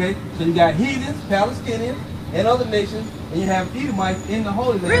 Okay, so you got heathens, Palestinians, and other nations, and you have Edomites in the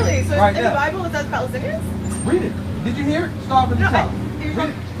Holy Land. Really? So right in now. the Bible it says Palestinians? Read it. Did you hear it? Start from the top.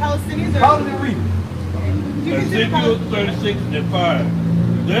 Palestinians Follow and read it. Ezekiel 36 and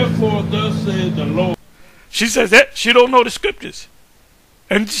 5. Therefore, thus says the Lord. She says that she don't know the scriptures,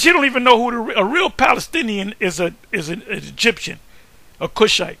 and she don't even know who a real Palestinian is. An Egyptian, a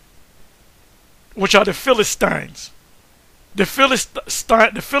Cushite, which are the Philistines. The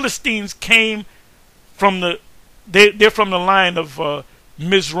Philistines came from they're from the line of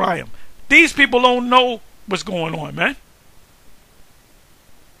Mizraim. These people don't know what's going on, man.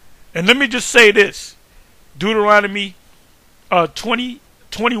 And let me just say this: Deuteronomy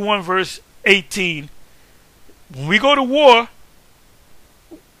 21 verse 18. When we go to war,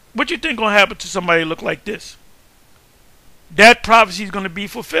 what you think going to happen to somebody look like this? That prophecy is going to be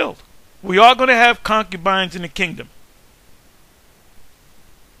fulfilled. We are going to have concubines in the kingdom.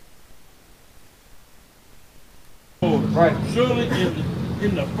 Right. Surely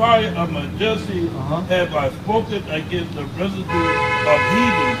in the fire of my jealousy have I spoken against the residue of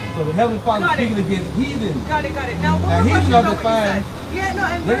heathens. So the Heavenly Father is speaking against heathens. Got it. Now, Now heathens are defined. Yeah, no,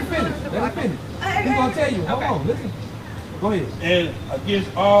 I'm Let me finish. Let me finish. He's going to tell you. Hold on. Listen. Go ahead. And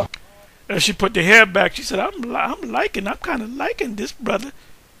against all. As she put the hair back, she said, I'm kind of liking this brother.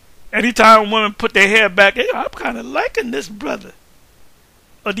 Anytime women put their hair back, hey, I'm kind of liking this brother.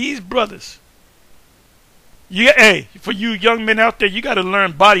 Or these brothers. Hey, for you young men out there, you got to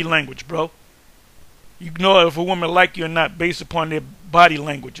learn body language, bro. You know if a woman like you or not based upon their body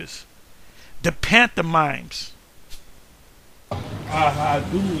languages. The pantomimes.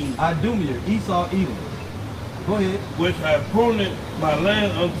 Idumea, Esau, Edom. Go ahead. Which I appointed my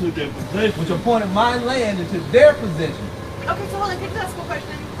land unto their possession. Which appointed my land into their possession. Okay, so hold on, can I ask a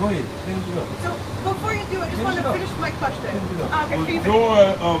question? Go ahead. Finish it up. So before you do it, I just want to finish my question. With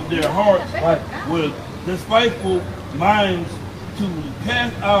joy of their hearts, with despiteful minds to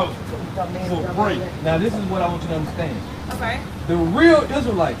cast out for prey. Now this is what I want you to understand. Okay. The real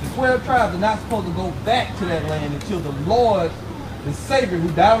Israelites, the 12 tribes, are not supposed to go back to that land until the Lord, the Savior, who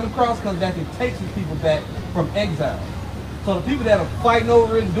died on the cross, comes back and takes his people back from exile. So the people that are fighting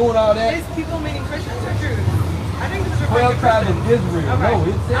over it and doing all that. Is people meaning Christians or Jews? I think this is 12 tribes of Israel. Okay. No,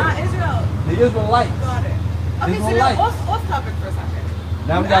 it says Israel. the Israelites. Got it. Okay, so now off topic for a second.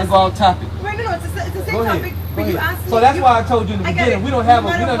 Now we gotta go off topic. Wait, no, it's the same Go ahead. topic. Go But you ahead. asked me. So that's why I told you in the beginning, we don't have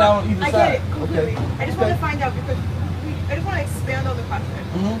we're not on either I side. get it completely. Okay. I just want to find out because I just want to expand on the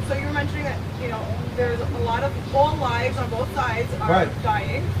question. So you were mentioning that there's a lot of all lives on both sides are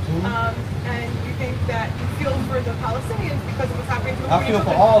dying, and you think that you feel for the Palestinians because of what's happening to the I feel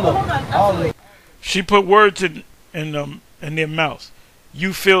for all of them. Hold on, all of them. She put words in their mouths.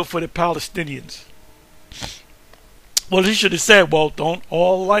 You feel for the Palestinians. Well, he should have said, well, don't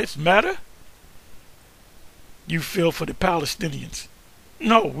all lives matter? You feel for the Palestinians.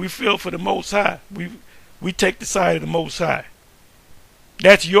 No, we feel for the Most High. We take the side of the Most High.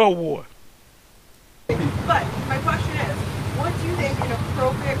 That's your war. But my question is, what do you think an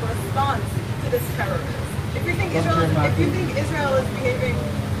appropriate response to this terror is? If you think Israel is behaving...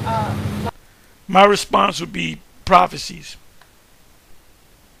 my response would be prophecies.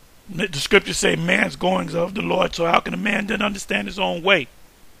 The scriptures say man's goings are of the Lord, so how can a man then understand his own way?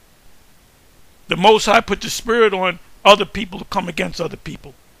 The Most High put the spirit on other people to come against other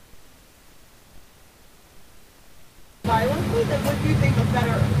people. Violently, then what do you think a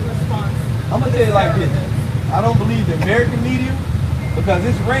better response? I'm going to tell you like this. I don't believe the American media because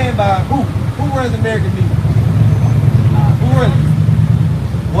it's ran by who? Who runs American media? Who runs it?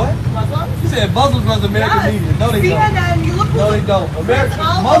 What? Muslims? You said Muslims run American media. No, they don't. CNN, you look no, they don't.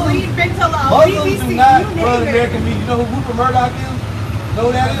 Muslims do not run American media. You know who Rupert Murdoch is? Know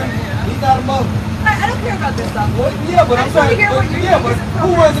who that is? He's not a Muslim. I don't care about this stuff. Well, yeah, but I'm trying to hear what you're saying. But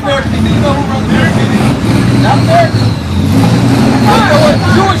who runs American media? You know who runs American media? Not American.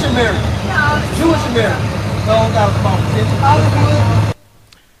 Jewish American. Jewish American. No, not a problem.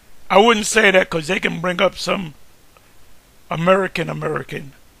 I wouldn't say that because they can bring up some American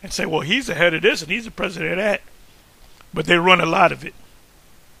and say, well, he's the head of this and he's the president of that. But they run a lot of it.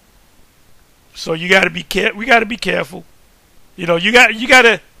 So you got to be careful. We got to be careful. You know, you got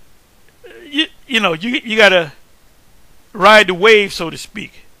to ride the wave, so to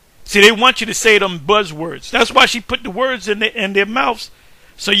speak. See, they want you to say them buzzwords. That's why she put the words in their mouths.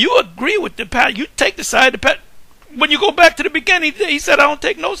 So you agree with the pat. You take the side of the pat. When you go back to the beginning, he said, I don't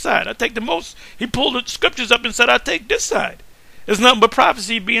take no side. I take the most. He pulled the scriptures up and said, I take this side. There's nothing but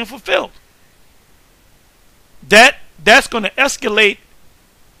prophecy being fulfilled. That's going to escalate.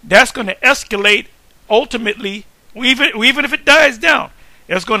 That's going to escalate ultimately, even if it dies down.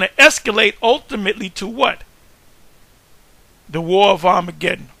 It's going to escalate ultimately to what? The war of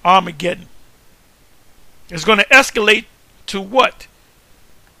Armageddon. Armageddon. It's going to escalate to what?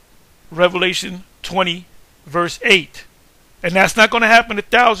 Revelation 20, verse 8. And that's not going to happen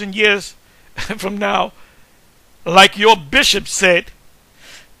 1,000 years from now, like your bishop said.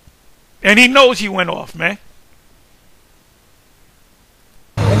 And he knows he went off, man.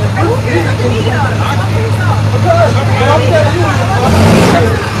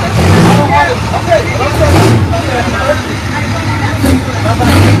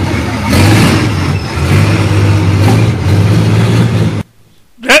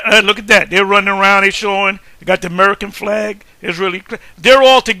 Look at that. They're running around. They're showing. They got the American flag. Israeli. They're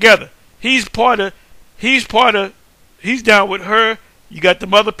all together. He's down with her. You got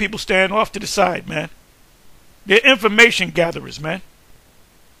them other people standing off to the side, man. They're information gatherers, man.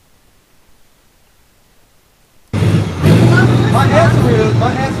 My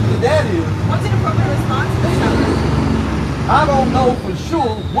answer to that is, what's an appropriate response to this? I don't know for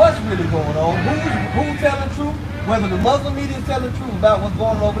sure what's really going on. Who's telling the truth? Whether the Muslim media is telling the truth about what's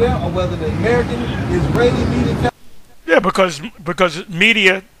going on over there, or whether the American, Israeli media telling. Yeah, because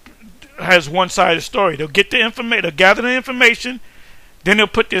media has one side of the story. They'll get the information, they'll gather the information, then they'll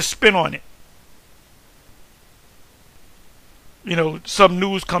put their spin on it. You know, some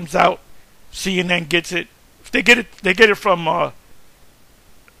news comes out, CNN gets it. If they get it from.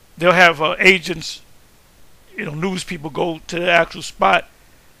 They'll have agents. You know, news people go to the actual spot,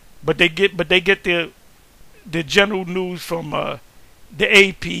 but they get the general news from the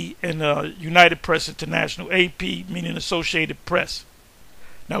AP and United Press International. AP meaning Associated Press.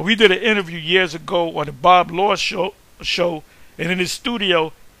 Now, we did an interview years ago on the Bob Law show, and in his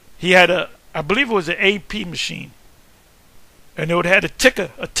studio, he had I believe it was an AP machine, and it would have a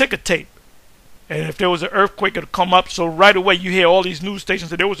ticker tape, and if there was an earthquake, it would come up. So right away, you hear all these news stations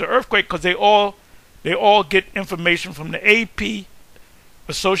that there was an earthquake because they all get information from the AP,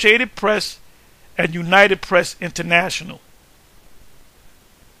 Associated Press, and United Press International.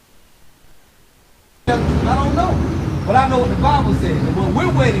 I don't know, but I know what the Bible says, and what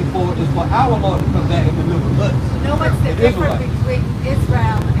we're waiting for is for our Lord to come back and deliver us. You know what's the difference between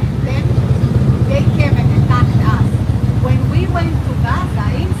Israel and them? They came and attacked us. When we went to Gaza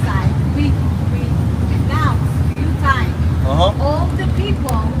inside, we announced a few times all the people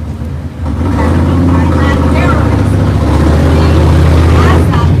are not terrorists.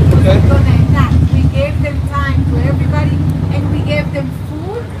 Gaza, because we're going to attack. We gave them time to everybody, and we gave them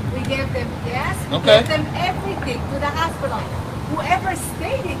food, we gave them gas, we gave them everything to the hospital. Whoever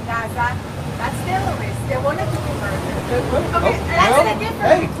stayed in Gaza, that's terrorists. They wanted to be murdered. Okay, that's the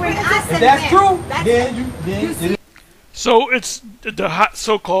difference between us and them. That's true. You see? So it's the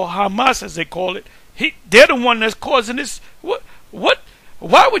so-called Hamas, as they call it, They're the one that's causing this. What?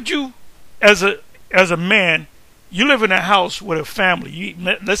 Why would you, as a man, you live in a house with a family.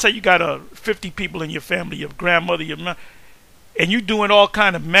 Let's say you got 50 people in your family, your grandmother, your mother, and you doing all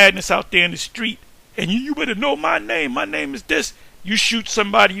kind of madness out there in the street. And you better know my name. My name is this. You shoot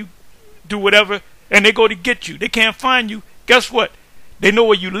somebody, you do whatever, and they go to get you. They can't find you. Guess what? They know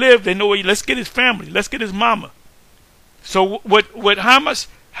where you live. They know where you. Let's get his family. Let's get his mama. So what Hamas,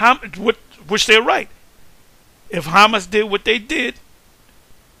 which they're right. If Hamas did what they did,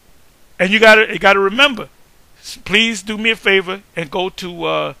 and you gotta remember, please do me a favor and go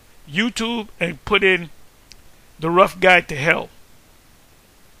to YouTube and put in The Rough Guide to Hell,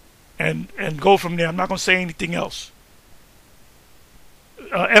 and go from there. I'm not gonna say anything else.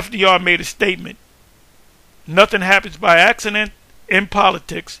 FDR made a statement. Nothing happens by accident in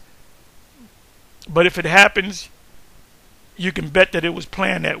politics, but if it happens, you can bet that it was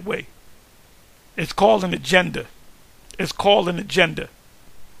planned that way. It's called an agenda. It's called an agenda.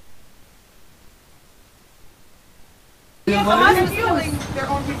 Yeah, Hamas is killing their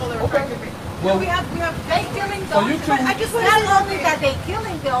own people that are affected. Well, we have they killing their own people. I just want to not only that they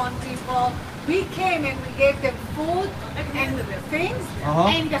killing their own people, we came and we gave them food and things,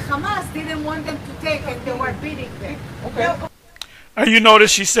 and the Hamas didn't want them to take, and they were beating them. Okay. And you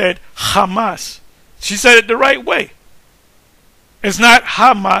notice she said Hamas. She said it the right way. It's not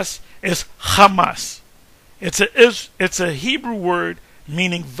Hamas, it's Hamas. It's a Hebrew word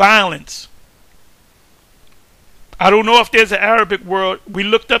meaning violence. I don't know if there's an Arabic word. We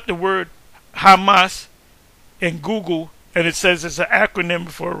looked up the word Hamas in Google, and it says it's an acronym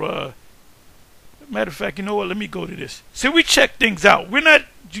for matter of fact, you know what? Let me go to this. See, we check things out. We're not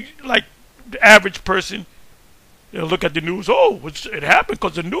like the average person. They'll look at the news. Oh, it happened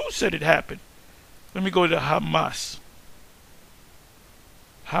because the news said it happened. Let me go to Hamas.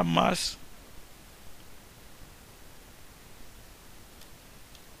 Hamas.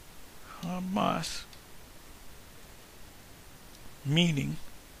 Hamas. Meaning.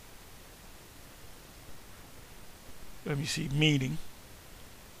 Let me see. Meaning.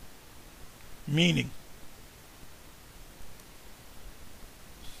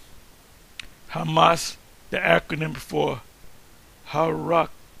 Hamas, the acronym for Harakat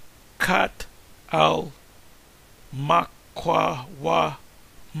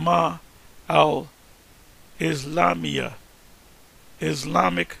al-Maqawama al-Islamiyya,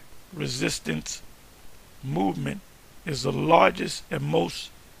 Islamic Resistance Movement, is the largest and most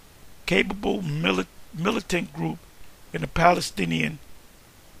capable militant group in the Palestinian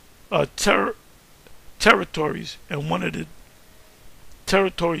territories, and one of the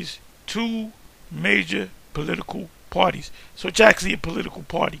territories' two major political parties. So it's actually a political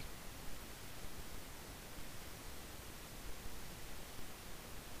party.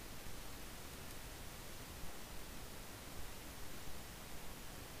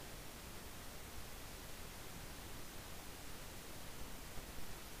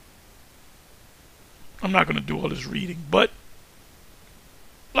 I'm not going to do all this reading, but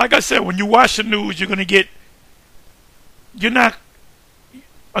like I said, when you watch the news, you're not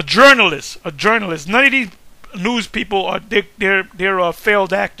a journalist. None of these news people are they're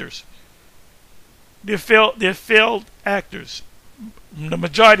failed actors. They're failed actors. The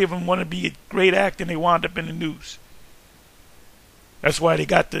majority of them want to be a great actor, and they wind up in the news. That's why they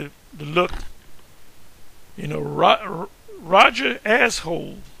got the look. You know, Roger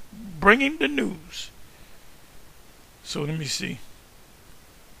asshole bringing the news. So let me see.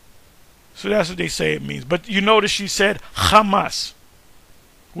 So that's what they say it means. But you notice she said Hamas,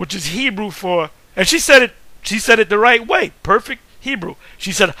 which is Hebrew for, and she said it the right way. Perfect Hebrew.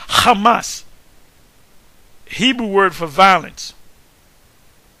 She said Hamas. Hebrew word for violence.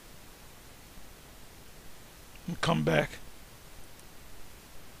 And come back.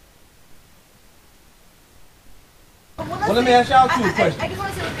 Well, let me ask y'all two questions. I just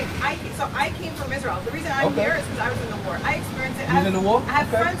want to say one thing. I came from Israel. The reason I'm here is because I was in the war. I experienced it. You was in the war? I have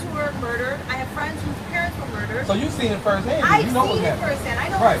friends who were murdered. I have friends whose parents were murdered. So you've seen it firsthand. I've you know seen it firsthand. I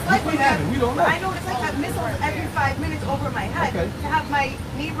know right. what it's like. We haven't. We don't know. I know what it's like to have missiles every 5 minutes over my head. Okay. To have my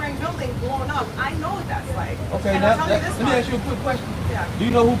neighboring building blown up. I know what that's like. Okay, and now let me ask you a quick question. Yeah. Do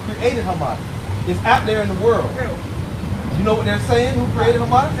you know who created Hamas? It's out there in the world. True. You know what they're saying? Who created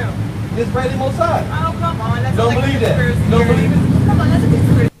Hamas? True. Israeli Mossad. Oh, come on. That's Don't like believe that. conspiracy Don't theory. believe it? Come on, that's a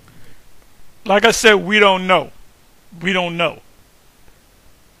conspiracy. Like I said, we don't know. We don't know.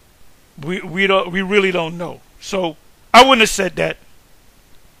 We really don't know. So I wouldn't have said that.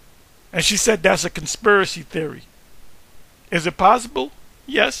 And she said that's a conspiracy theory. Is it possible?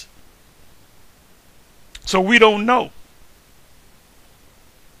 Yes. So we don't know.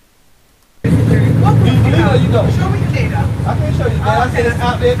 Well, believe it or you don't? Show me the data. I can't show you the data. I said it's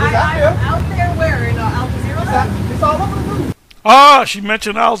out there. It's out there. Out there where? In Al Jazeera? It's all over the news. Ah, she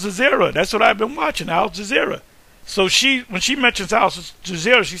mentioned Al Jazeera. That's what I've been watching, Al Jazeera. So when she mentions Al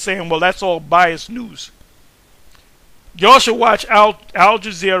Jazeera, she's saying, well, that's all biased news. Y'all should watch Al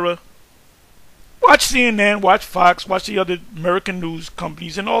Jazeera, watch CNN, watch Fox, watch the other American news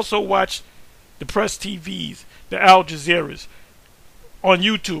companies, and also watch the press TVs, the Al Jazeeras. On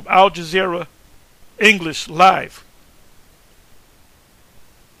YouTube, Al Jazeera English Live.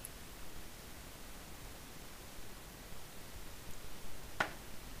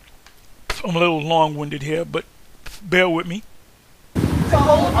 I'm a little long-winded here, but bear with me. So,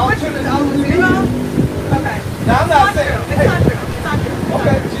 which one is Al Jazeera? Okay. Now, I'm not saying... It's not true. It's not true.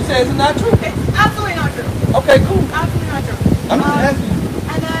 Okay, she says it's not true. It's absolutely not true. Okay, cool. Absolutely not true. I'm just asking you.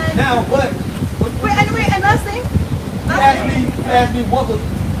 And then... Now, what? Wait, and last thing? You asked me what was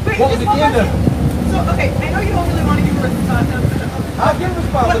the end of it. So, okay, I know you don't really want to give a response. I'll give a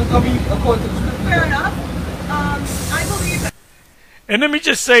response, but it's going to be according to the scripture. Fair enough. I believe that... And let me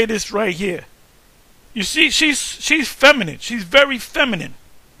just say this right here. You see, she's feminine. She's very feminine.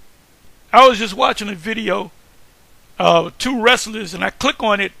 I was just watching a video of two wrestlers, and I click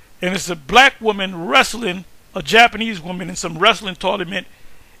on it, and it's a black woman wrestling a Japanese woman in some wrestling tournament,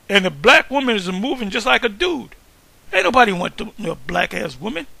 and the black woman is moving just like a dude. Ain't nobody want a black-ass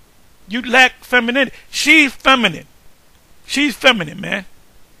woman. You lack femininity. She's feminine. She's feminine, man.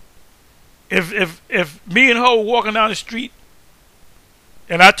 If me and her were walking down the street,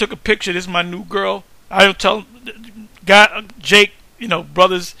 and I took a picture, this is my new girl, I would tell Jake,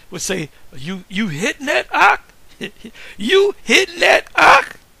 brothers would say, you hitting that ock? You hitting that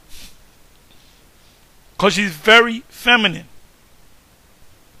ock? Because she's very feminine.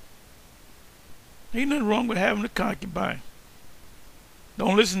 Ain't nothing wrong with having a concubine.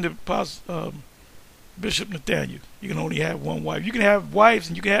 Don't listen to Bishop Nathaniel. You can only have one wife. You can have wives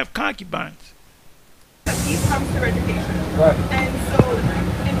and you can have concubines. Peace comes through education. Right. And so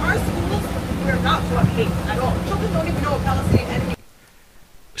in our schools, we're not taught hate at all. Children don't even know what Palestinian enemy.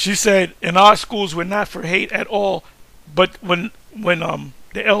 She said, in our schools, we're not for hate at all. But when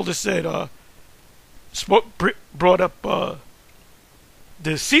the elder said, brought up the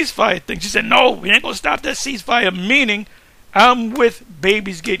ceasefire thing, she said, no, we ain't going to stop that ceasefire, meaning I'm with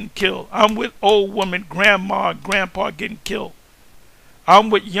babies getting killed. I'm with old women, grandma, grandpa getting killed. I'm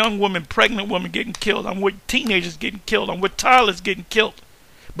with young women, pregnant women getting killed. I'm with teenagers getting killed. I'm with toddlers getting killed.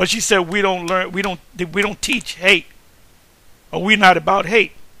 But she said we don't teach hate, or we're not about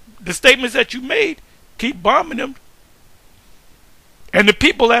hate. The statements that you made, keep bombing them. And the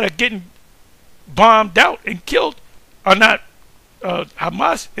people that are getting bombed out and killed are not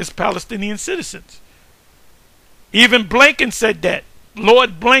Hamas, it's Palestinian citizens. Even Blinken said that.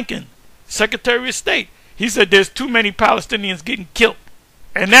 Lord Blinken, Secretary of State, he said there's too many Palestinians getting killed.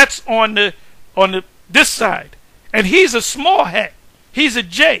 And that's on this side. And he's a small hat. He's a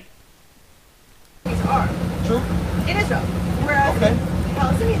J. These are True. in Israel. Whereas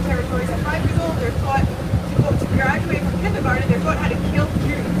Palestinian territories at 5 years old, they're taught to graduate from kindergarten, they're taught how to kill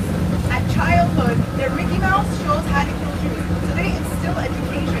Jews. At childhood, their Mickey Mouse shows how to kill Jews. So they instill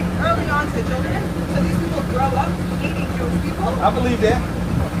education early on to the children, so these people grow up hating Jewish people. I believe that.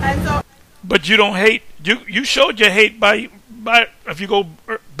 And so, but you don't hate. You showed your hate by if you go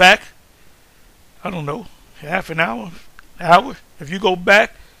back, I don't know, half an hour. If you go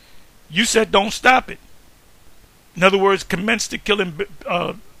back, you said don't stop it. In other words, commence to killing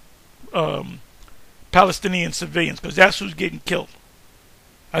Palestinian civilians, because that's who's getting killed.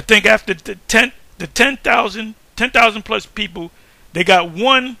 I think after the 10,000 plus people, they got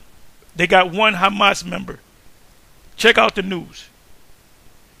one Hamas member. Check out the news.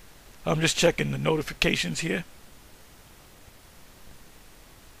 I'm just checking the notifications here.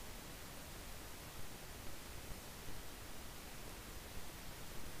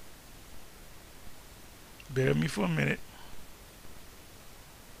 Bear with me for a minute.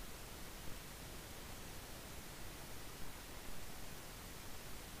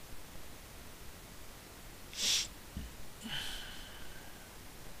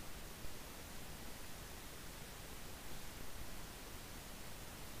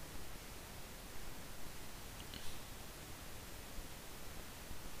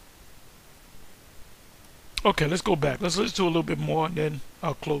 Okay, let's go back. Let's listen to a little bit more and then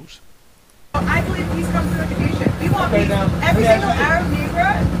I'll close. I believe peace comes through education. We want peace. Every single Arab neighbor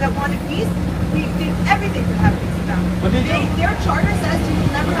that wanted peace, we did everything to have peace with them. Their charter says you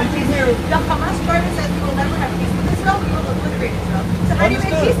will never have peace. The Hamas charter says you will never have peace with Israel. We will obliterate Israel. So how do you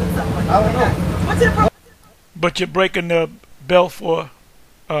make peace with someone? I don't know. What's it? But you're breaking the bell for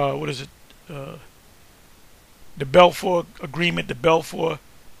what is it? the Balfour Agreement, the Balfour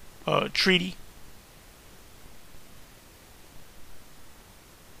Treaty.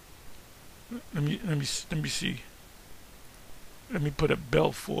 Let me see. Let me put a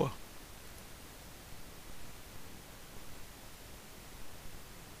Balfour.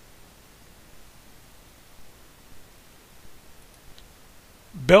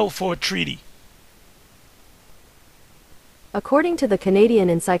 Balfour Treaty. According to the Canadian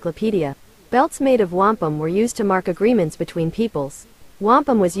Encyclopedia, belts made of wampum were used to mark agreements between peoples.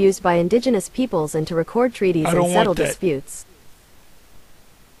 Wampum was used by indigenous peoples and to record treaties and settle disputes.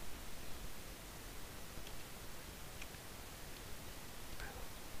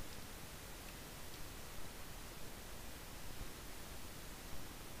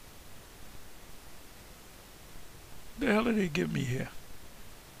 The hell did they give me here?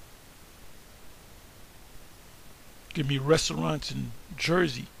 Give me restaurants in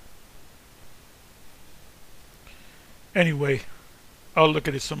Jersey. Anyway, I'll look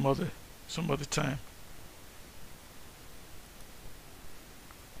at it some other time.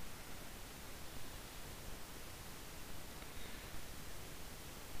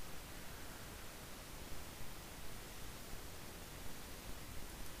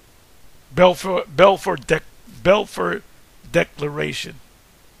 Balfour Declaration.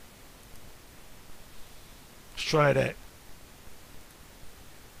 Let's try that.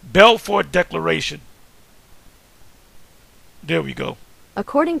 Balfour Declaration. There we go.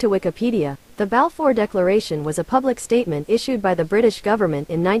 According to Wikipedia, the Balfour Declaration was a public statement issued by the British government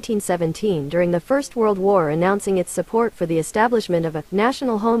in 1917 during the First World War announcing its support for the establishment of a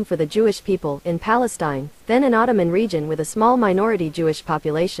national home for the Jewish people in Palestine, then an Ottoman region with a small minority Jewish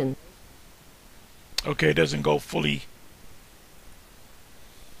population. Okay, it doesn't go fully.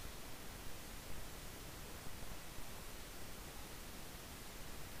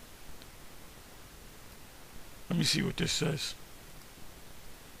 Let me see what this says.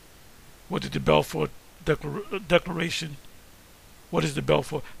 What did the Balfour Declaration? What is the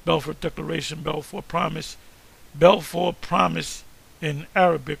Balfour Declaration? Balfour Promise. Balfour Promise in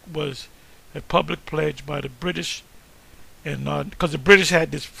Arabic was a public pledge by the British, and because the British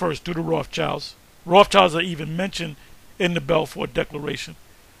had this first through the Rothschilds. Rothschilds are even mentioned in the Balfour Declaration.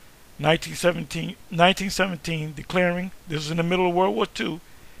 1917 declaring, this was in the middle of World War II,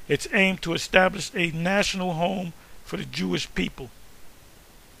 its aim to establish a national home for the Jewish people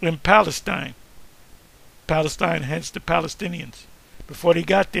in Palestine. Palestine, hence the Palestinians. Before they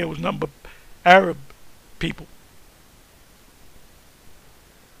got there, it was nothing but Arab people.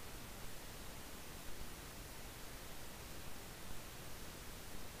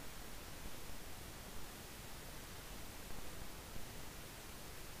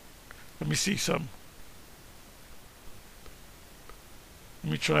 Let me see something.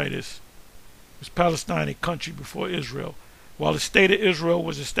 Let me try this. Was Palestine a country before Israel? While the state of Israel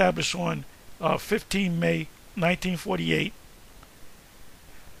was established on 15 May 1948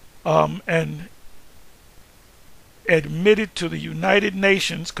 and admitted to the United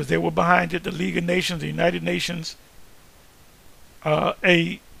Nations, because they were behind it, the League of Nations, the United Nations,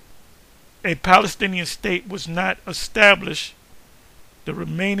 a Palestinian state was not established. The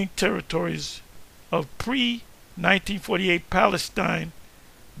remaining territories of pre-1948 Palestine,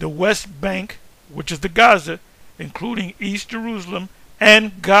 the West Bank, which is the Gaza, including East Jerusalem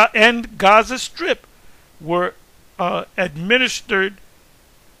and Gaza Strip, were administered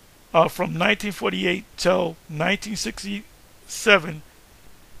from 1948 till 1967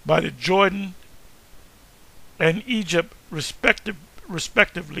 by the Jordan and Egypt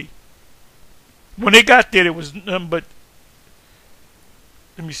respectively. When they got there, it was nothing but.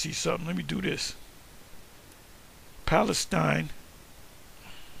 Let me see something. Let me do this. Palestine.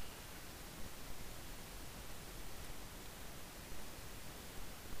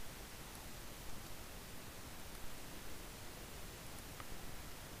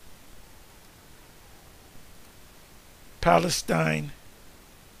 Palestine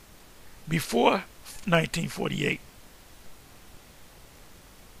before 1948.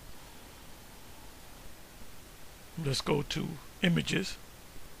 Let's go to images.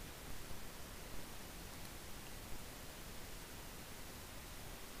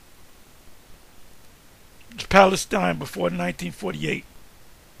 Palestine before 1948.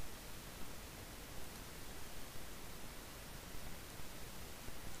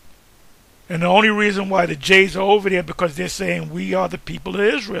 And the only reason why the Jays are over there because they're saying we are the people of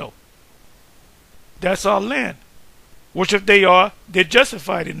Israel. That's our land. Which if they are, they're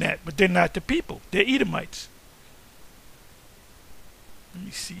justified in that, but they're not the people. They're Edomites. Let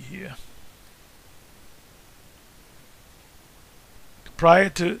me see here. Prior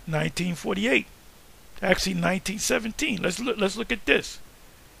to 1948. Actually, 1917. Let's look at this.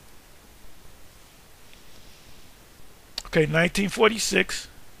 Okay, 1946,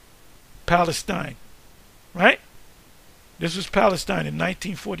 Palestine, right? This was Palestine in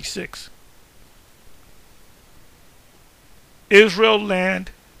 1946. Israel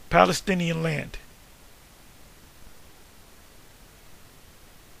land, Palestinian land.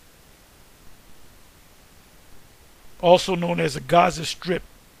 Also known as the Gaza Strip,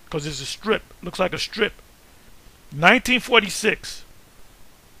 because it's a strip. Looks like a strip. 1946.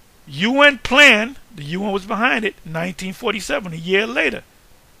 UN plan, the UN was behind it, 1947, a year later.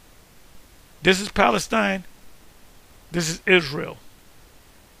 This is Palestine. This is Israel.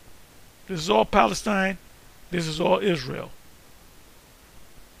 This is all Palestine. This is all Israel.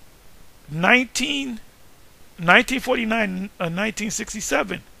 1949,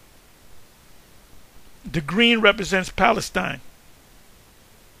 1967. The green represents Palestine.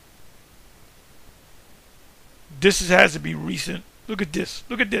 Has to be recent. Look at this.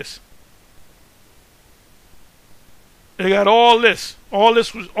 Look at this. They got all this. All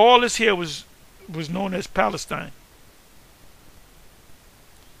this here was known as Palestine.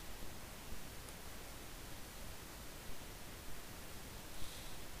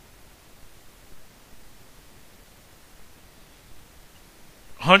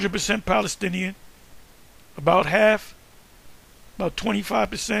 %, Palestinian. About half. About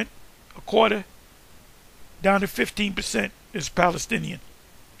 25%. A quarter. Down to 15% is Palestinian.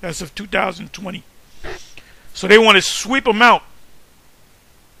 As of 2020. So they want to sweep them out.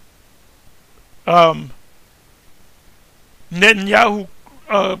 Netanyahu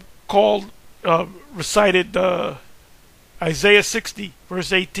recited Isaiah 60,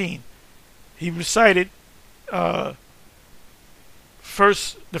 verse 18. He recited the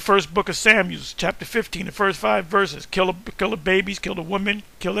first book of Samuel, chapter 15, the first 5 verses. Kill the babies, kill the women,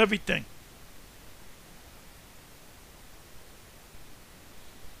 kill everything.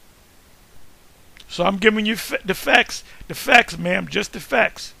 So I'm giving you the facts, ma'am, just the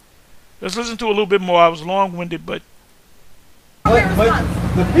facts. Let's listen to a little bit more. I was long-winded, but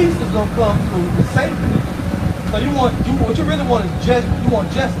the peace is gonna come through the safety. So what you really want is justice,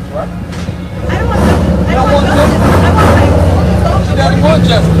 right? I don't want justice. I want justice. She doesn't want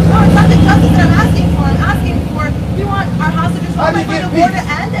justice. No, it's not the justice that I'm asking for. I'm asking for, we want our hostages to fight the war to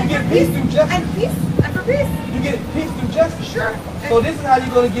end and get peace through justice. And for peace. You get peace through justice. Sure. So this is how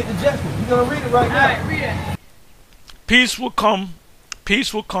you're going to get the justice. You're going to read it right now. All right, read it. Peace will come.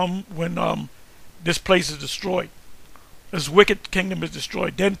 Peace will come when this place is destroyed. This wicked kingdom is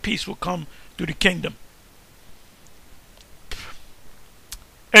destroyed. Then peace will come through the kingdom.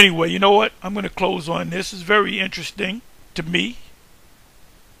 Anyway, you know what? I'm going to close on this. It's very interesting to me.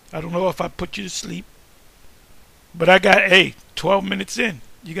 I don't know if I put you to sleep. But I got, 12 minutes in.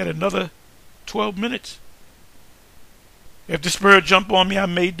 You got another 12 minutes. If the spirit jump on me, I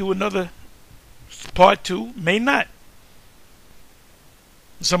may do another part 2. May not.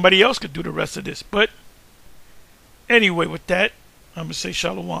 Somebody else could do the rest of this. But anyway, with that, I'm going to say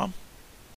shalom.